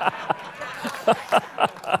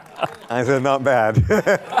 I said, not bad.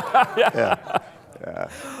 Yeah.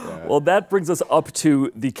 Well, that brings us up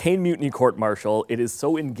to the Caine Mutiny Court-Martial. It is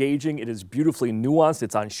so engaging. It is beautifully nuanced.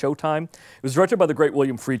 It's on Showtime. It was directed by the great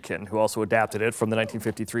William Friedkin, who also adapted it from the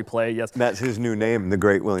 1953 play. Yes, that's his new name, the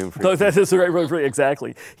great William Friedkin. That is the great William Friedkin,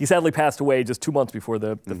 exactly. He sadly passed away just 2 months before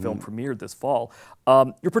the film premiered this fall.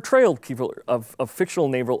 Your portrayal, Kiefer, of fictional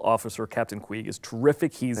naval officer Captain Queeg is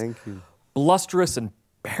terrific. He's blusterous and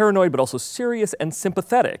paranoid, but also serious and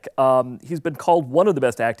sympathetic. He's been called one of the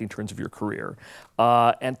best acting turns of your career.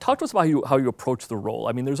 And talk to us about how you approach the role.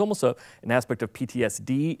 I mean, there's almost an aspect of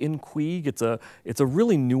PTSD in Queeg. It's a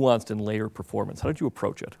really nuanced and layered performance. How did you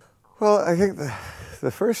approach it? Well, I think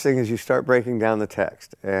the first thing is you start breaking down the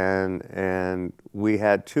text. And we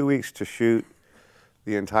had 2 weeks to shoot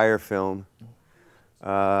the entire film.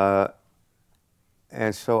 And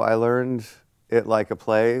so I learned it like a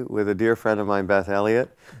play with a dear friend of mine, Beth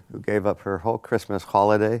Elliott, who gave up her whole Christmas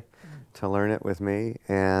holiday to learn it with me.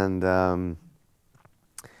 And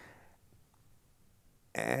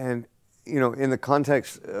you know, in the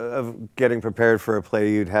context of getting prepared for a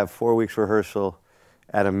play, you'd have 4 weeks rehearsal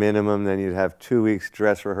at a minimum, then you'd have 2 weeks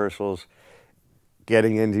dress rehearsals,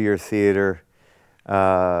 getting into your theater,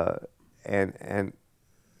 and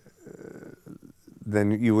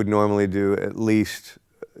then you would normally do at least,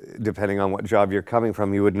 depending on what job you're coming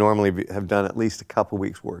from, you would normally have done at least a couple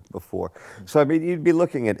weeks' work before. So I mean, you'd be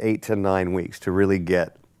looking at 8 to 9 weeks to really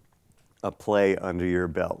get a play under your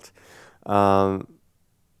belt.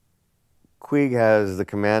 Queeg has the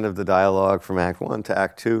command of the dialogue from Act 1 to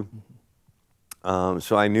Act 2.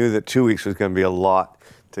 So I knew that 2 weeks was going to be a lot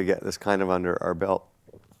to get this kind of under our belt.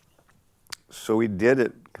 So we did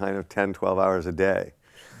it kind of 10, 12 hours a day.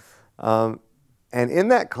 And in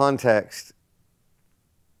that context,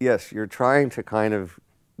 yes, you're trying to kind of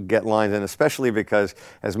get lines, and especially because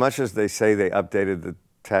as much as they say they updated the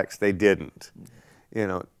text, they didn't. You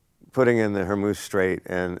know, putting in the Hormuz Strait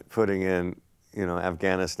and putting in, you know,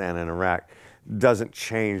 Afghanistan and Iraq doesn't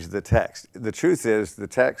change the text. The truth is, the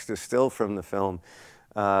text is still from the film,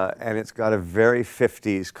 and it's got a very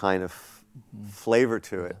 50s kind of flavor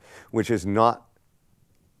to it, which is not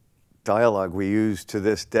dialogue we use to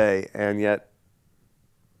this day, and yet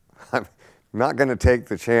I'm not going to take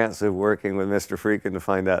the chance of working with Mr. Friedkin to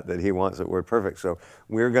find out that he wants it word perfect. So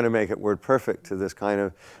we're going to make it word perfect to this kind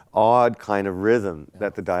of odd kind of rhythm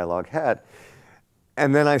that the dialogue had.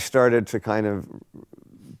 And then I started to kind of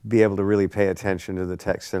be able to really pay attention to the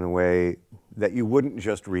text in a way that you wouldn't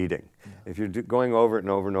just reading. If you're going over it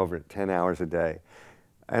and over and over it 10 hours a day.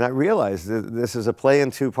 And I realized that this is a play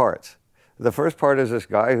in 2 parts. The first part is this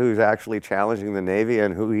guy who's actually challenging the Navy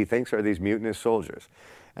and who he thinks are these mutinous soldiers.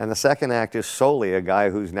 And the second act is solely a guy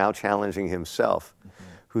who's now challenging himself,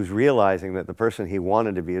 who's realizing that the person he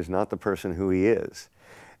wanted to be is not the person who he is.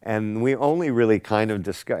 And we only really kind of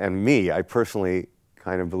discover, and me, I personally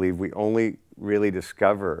kind of believe we only really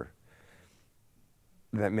discover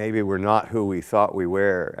that maybe we're not who we thought we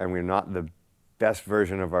were, and we're not the best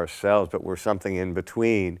version of ourselves, but we're something in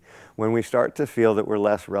between, when we start to feel that we're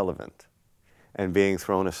less relevant and being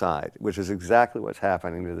thrown aside, which is exactly what's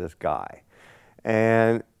happening to this guy.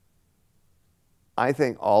 And I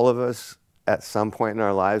think all of us at some point in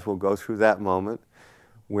our lives will go through that moment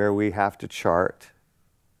where we have to chart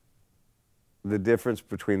the difference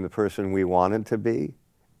between the person we wanted to be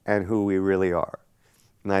and who we really are.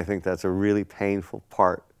 And I think that's a really painful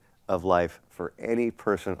part of life for any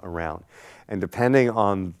person around. And depending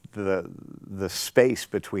on the space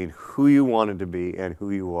between who you wanted to be and who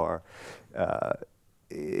you are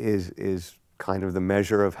is kind of the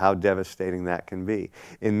measure of how devastating that can be.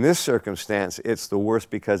 In this circumstance, it's the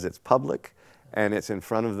worst because it's public and it's in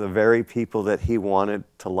front of the very people that he wanted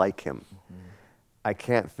to like him. I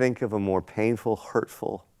can't think of a more painful,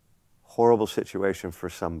 hurtful, horrible situation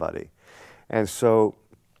for somebody. And so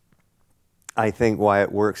I think why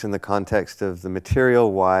it works in the context of the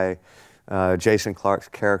material, why Jason Clarke's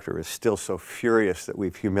character is still so furious that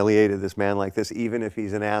we've humiliated this man like this, even if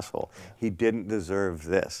he's an asshole. He didn't deserve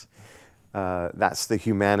this. That's the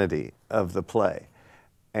humanity of the play.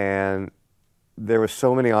 And there were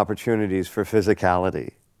so many opportunities for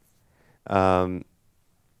physicality.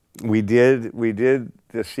 We did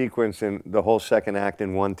the sequence in the whole second act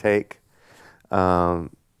in one take. And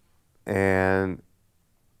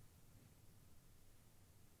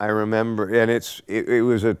I remember, and it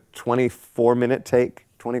was a 24-minute take,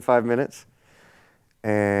 25 minutes.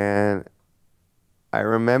 And I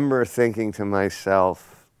remember thinking to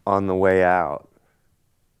myself on the way out,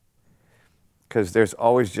 because there's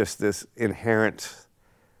always just this inherent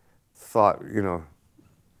thought, you know,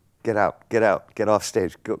 get out, get off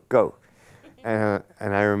stage, go. And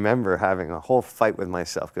I remember having a whole fight with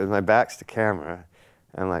myself, because my back's to camera.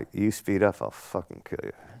 I'm like, you speed up, I'll fucking kill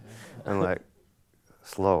you. I'm like,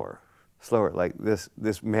 slower. Like this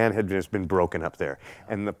man had just been broken up there,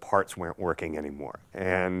 and the parts weren't working anymore.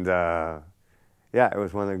 And yeah, it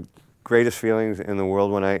was one of the greatest feelings in the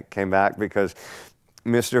world when I came back, because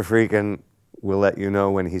Mr. Friedkin will let you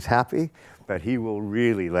know when he's happy, but he will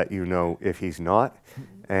really let you know if he's not.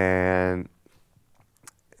 And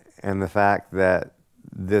And the fact that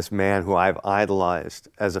this man who I've idolized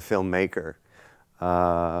as a filmmaker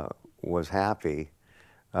was happy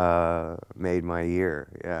made my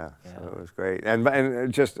year. Yeah, so it was great.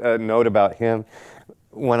 And just a note about him,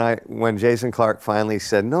 when Jason Clarke finally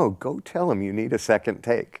said, no, go tell him you need a second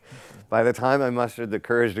take. By the time I mustered the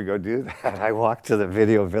courage to go do that, I walked to the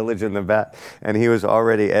video village in the back, and he was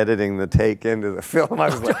already editing the take into the film. I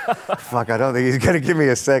was like, fuck, I don't think he's going to give me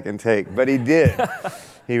a second take. But he did.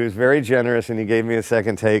 He was very generous, and he gave me a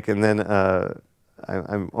second take, and then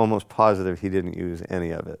I'm almost positive he didn't use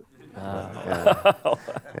any of it.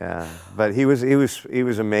 Yeah. But he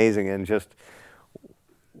was amazing, and just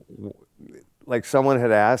like someone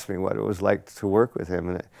had asked me what it was like to work with him,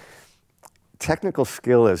 and technical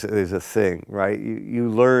skill is a thing, right? You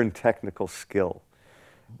learn technical skill,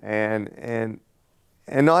 and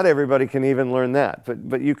not everybody can even learn that,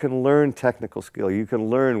 but you can learn technical skill. You can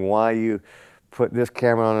learn why you put this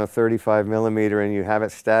camera on a 35 millimeter and you have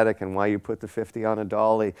it static, and why you put the 50 on a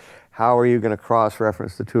dolly. How are you going to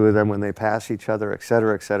cross-reference the two of them when they pass each other, et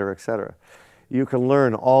cetera, et cetera, et cetera. You can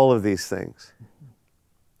learn all of these things.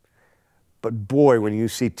 But boy, when you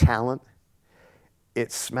see talent,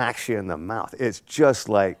 it smacks you in the mouth. It's just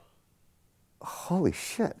like, holy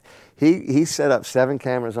shit. He set up 7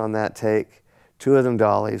 cameras on that take, 2 of them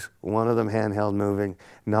dollies, 1 of them handheld moving.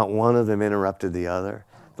 Not one of them interrupted the other.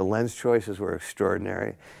 The lens choices were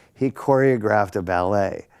extraordinary. He choreographed a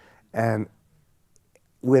ballet, and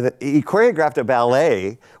he choreographed a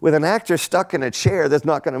ballet with an actor stuck in a chair that's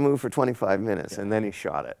not going to move for 25 minutes, and then he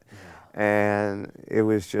shot it. And it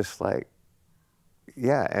was just like,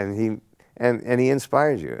 yeah, and he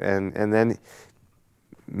inspired you, and then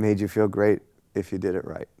made you feel great if you did it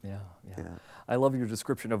right. Yeah. I love your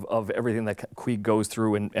description of everything that Quig goes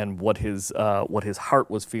through and what his heart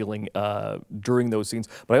was feeling during those scenes.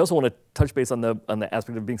 But I also want to touch base on the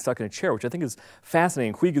aspect of being stuck in a chair, which I think is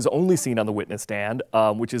fascinating. Quig is only seen on the witness stand,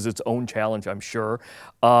 which is its own challenge, I'm sure.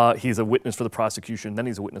 He's a witness for the prosecution, then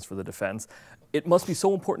he's a witness for the defense. It must be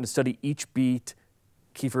so important to study each beat,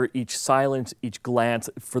 Kiefer, each silence, each glance,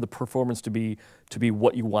 for the performance to be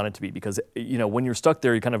what you want it to be. Because when you're stuck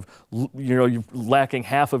there, you kind of you're lacking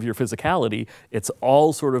half of your physicality. It's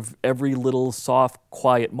all sort of every little soft,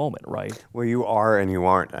 quiet moment, right? Well, you are and you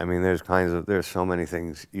aren't. I mean, there's so many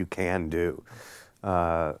things you can do.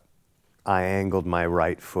 I angled my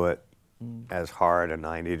right foot as hard a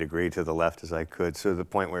 90 degree to the left as I could, to the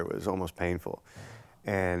point where it was almost painful,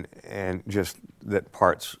 and just that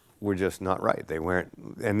parts were just not right. They weren't,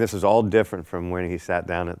 and this is all different from when he sat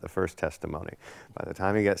down at the first testimony. By the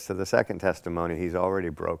time he gets to the second testimony, he's already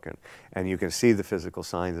broken, and you can see the physical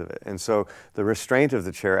signs of it. And so the restraint of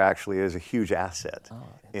the chair actually is a huge asset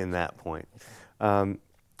in that point.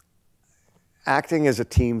 Acting is a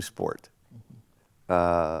team sport.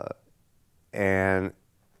 And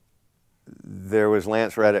there was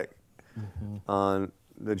Lance Reddick on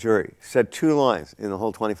the jury, said 2 lines in the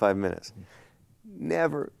whole 25 minutes.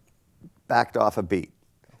 Never backed off a beat.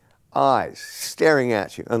 Eyes staring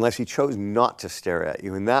at you, unless he chose not to stare at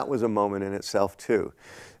you, and that was a moment in itself too.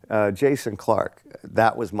 Jason Clarke,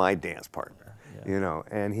 that was my dance partner,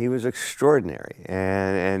 and he was extraordinary,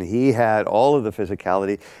 and he had all of the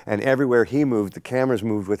physicality, and everywhere he moved, the cameras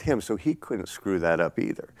moved with him, so he couldn't screw that up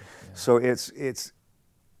either. So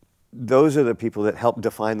those are the people that help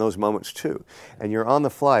define those moments too. And you're on the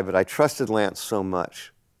fly, but I trusted Lance so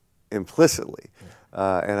much implicitly.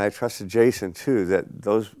 And I trusted Jason too, that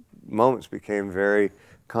those moments became very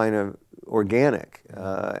kind of organic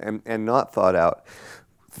and not thought out,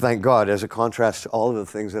 thank God, as a contrast to all of the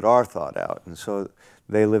things that are thought out. And so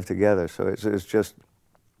they live together. So it's just,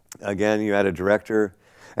 again, you had a director.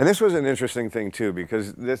 And this was an interesting thing too,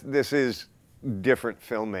 because this is different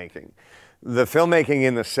filmmaking. The filmmaking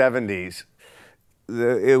in the 70s,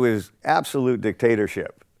 it was absolute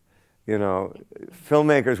dictatorship.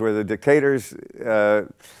 Filmmakers were the dictators.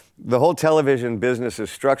 The whole television business is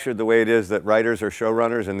structured the way it is, that writers are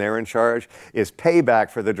showrunners and they're in charge, is payback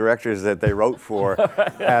for the directors that they wrote for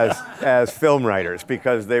as film writers,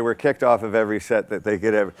 because they were kicked off of every set that they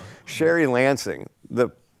could ever. Sherry Lansing, the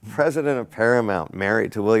president of Paramount,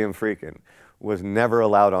 married to William Friedkin, was never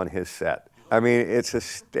allowed on his set. I mean, it's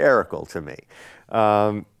hysterical to me.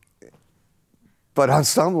 But on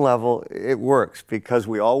some level, it works, because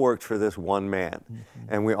we all worked for this one man.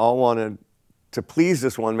 And we all wanted to please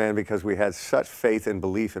this one man because we had such faith and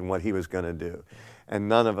belief in what he was going to do. And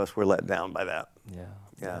none of us were let down by that.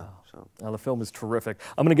 Yeah. So. Now, the film is terrific.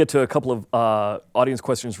 I'm going to get to a couple of audience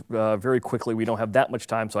questions very quickly. We don't have that much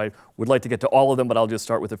time, so I would like to get to all of them, but I'll just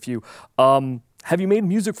start with a few. Have you made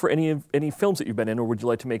music for any films that you've been in, or would you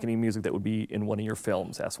like to make any music that would be in one of your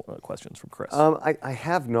films? Ask one of the questions from Chris. I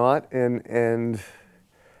have not, and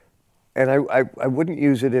I wouldn't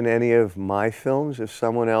use it in any of my films. If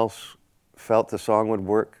someone else felt the song would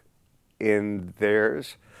work in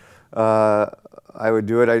theirs, I would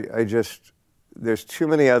do it. I just, there's too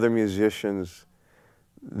many other musicians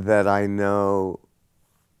that I know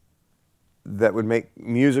that would make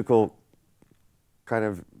musical kind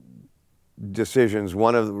of decisions.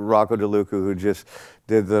 One of Rocco DeLuca, who just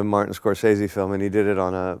did the Martin Scorsese film, and he did it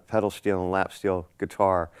on a pedal steel and lap steel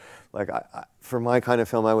guitar. Like, for my kind of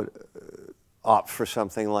film, I would opt for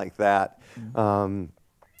something like that. Mm-hmm.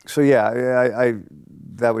 So yeah,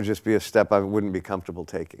 that would just be a step I wouldn't be comfortable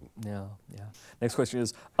taking. Yeah, yeah. Next question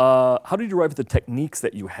is, how did you arrive at the techniques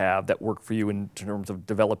that you have that work for you in terms of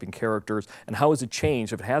developing characters, and how has it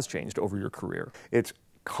changed, if it has changed, over your career? It's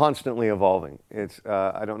constantly evolving. It's,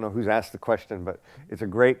 I don't know who's asked the question, but it's a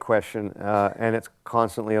great question, and it's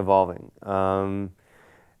constantly evolving.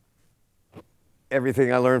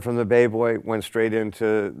 Everything I learned from The Bay Boy went straight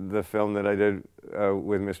into the film that I did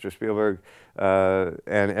with Mr. Spielberg,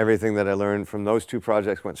 and everything that I learned from those two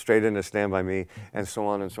projects went straight into Stand By Me, and so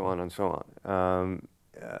on and so on and so on.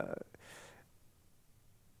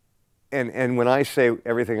 And when I say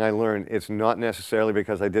everything I learned, it's not necessarily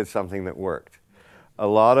because I did something that worked. A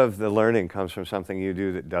lot of the learning comes from something you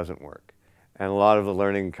do that doesn't work. And a lot of the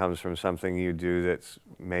learning comes from something you do that's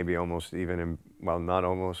maybe almost even, well, not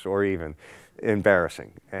almost, or even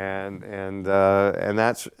embarrassing. And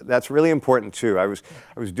that's really important too. I was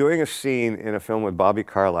doing a scene in a film with Bobby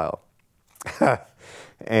Carlyle,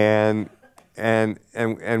 and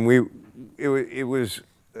it was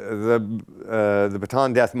the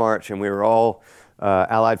Bataan Death March, and we were all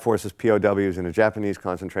Allied Forces POWs in a Japanese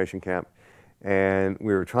concentration camp. And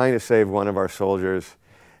we were trying to save one of our soldiers,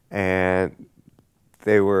 and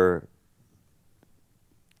they were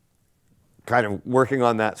kind of working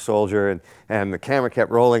on that soldier, and the camera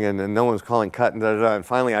kept rolling, and no one was calling cut, and da-da-da. And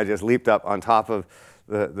finally I just leaped up on top of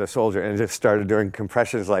the soldier and just started doing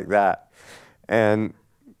compressions like that. And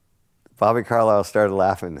Bobby Carlyle started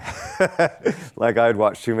laughing like I'd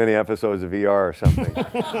watched too many episodes of ER or something.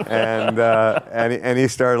 and he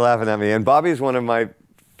started laughing at me. And Bobby's one of my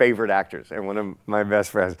favorite actors and one of my best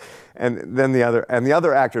friends, and then the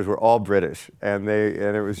other actors were all British, and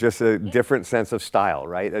it was just a different sense of style,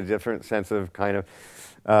 right? A different sense of kind of.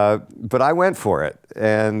 But I went for it,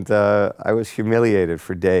 and I was humiliated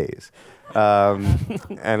for days,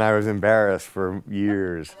 and I was embarrassed for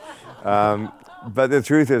years. But the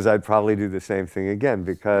truth is, I'd probably do the same thing again,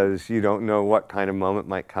 because you don't know what kind of moment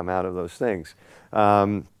might come out of those things.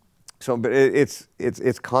 But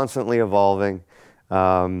it's constantly evolving.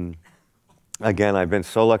 Again, I've been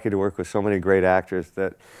so lucky to work with so many great actors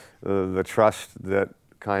that the trust that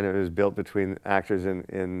kind of is built between actors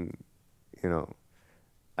in you know,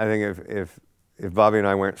 I think if Bobby and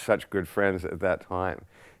I weren't such good friends at that time,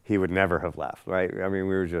 he would never have laughed, right? I mean,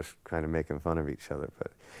 we were just kind of making fun of each other,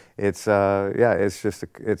 but it's, yeah, it's just,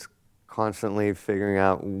 it's constantly figuring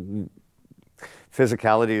out.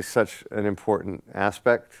 Physicality is such an important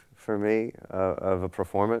aspect for me of a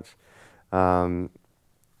performance.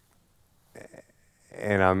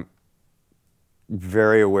 And I'm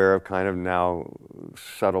very aware of kind of now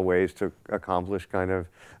subtle ways to accomplish kind of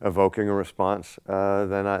evoking a response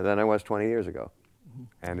than I was 20 years ago,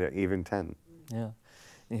 and even 10. Yeah.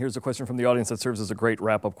 And here's a question from the audience that serves as a great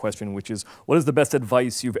wrap-up question, which is, what is the best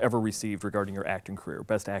advice you've ever received regarding your acting career?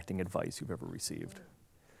 Best acting advice you've ever received?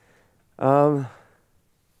 Well,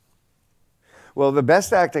 the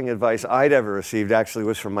best acting advice I'd ever received actually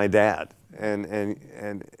was from my dad.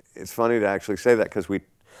 And it's funny to actually say that, because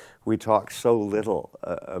we talk so little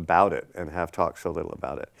about it, and have talked so little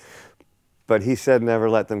about it. But he said, never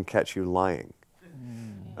let them catch you lying.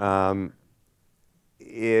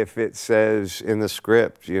 If it says in the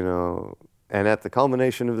script, you know, and at the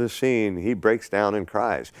culmination of this scene, he breaks down and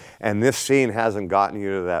cries, and this scene hasn't gotten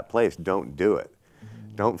you to that place, don't do it.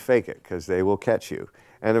 Don't fake it, because they will catch you.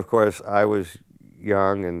 And of course, I was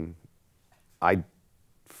young, and I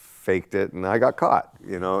faked it, and I got caught,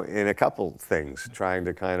 you know, in a couple things, trying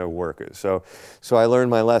to kind of work it. So I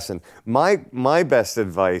learned my lesson. My best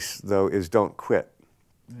advice, though, is don't quit.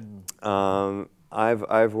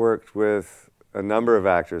 I've worked with a number of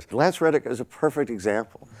actors. Lance Reddick is a perfect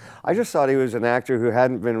example. I just thought he was an actor who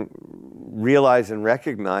hadn't been realized and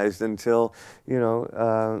recognized until, you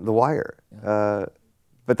know, The Wire.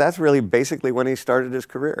 But that's really basically when he started his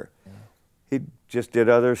career. He just did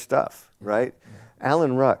other stuff, right?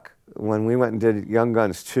 Alan Ruck, when we went and did Young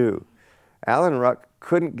Guns 2, Alan Ruck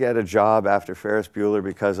couldn't get a job after Ferris Bueller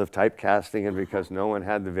because of typecasting and because no one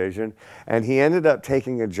had the vision. And he ended up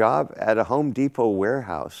taking a job at a Home Depot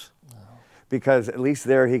warehouse because at least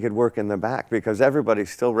there he could work in the back because everybody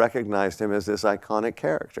still recognized him as this iconic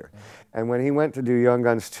character. And when he went to do Young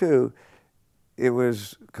Guns 2, it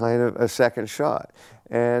was kind of a second shot.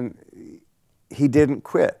 And he didn't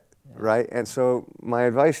quit, right? And so my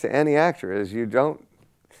advice to any actor is you don't,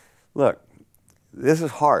 look, this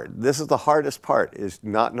is hard. This is the hardest part, is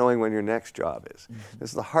not knowing when your next job is. This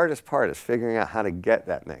is the hardest part, is figuring out how to get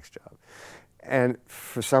that next job. And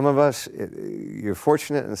for some of us, you're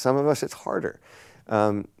fortunate, and some of us, it's harder.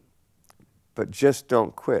 But just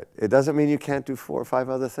don't quit. It doesn't mean you can't do 4 or 5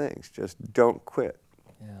 other things. Just don't quit.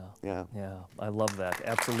 Yeah. I love that.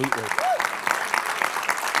 Absolutely.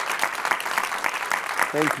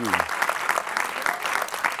 Thank you.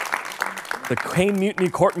 The Caine Mutiny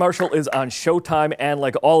Court-Martial is on Showtime, and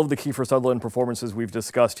like all of the Kiefer Sutherland performances we've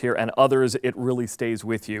discussed here and others, it really stays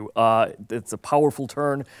with you. It's a powerful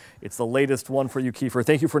turn. It's the latest one for you, Kiefer.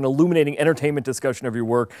 Thank you for an illuminating entertainment discussion of your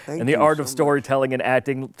work and the art of storytelling and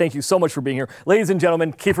acting. Thank you so much for being here. Ladies and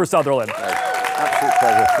gentlemen, Kiefer Sutherland. Absolute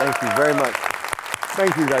pleasure. Thank you very much.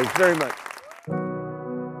 Thank you guys very much.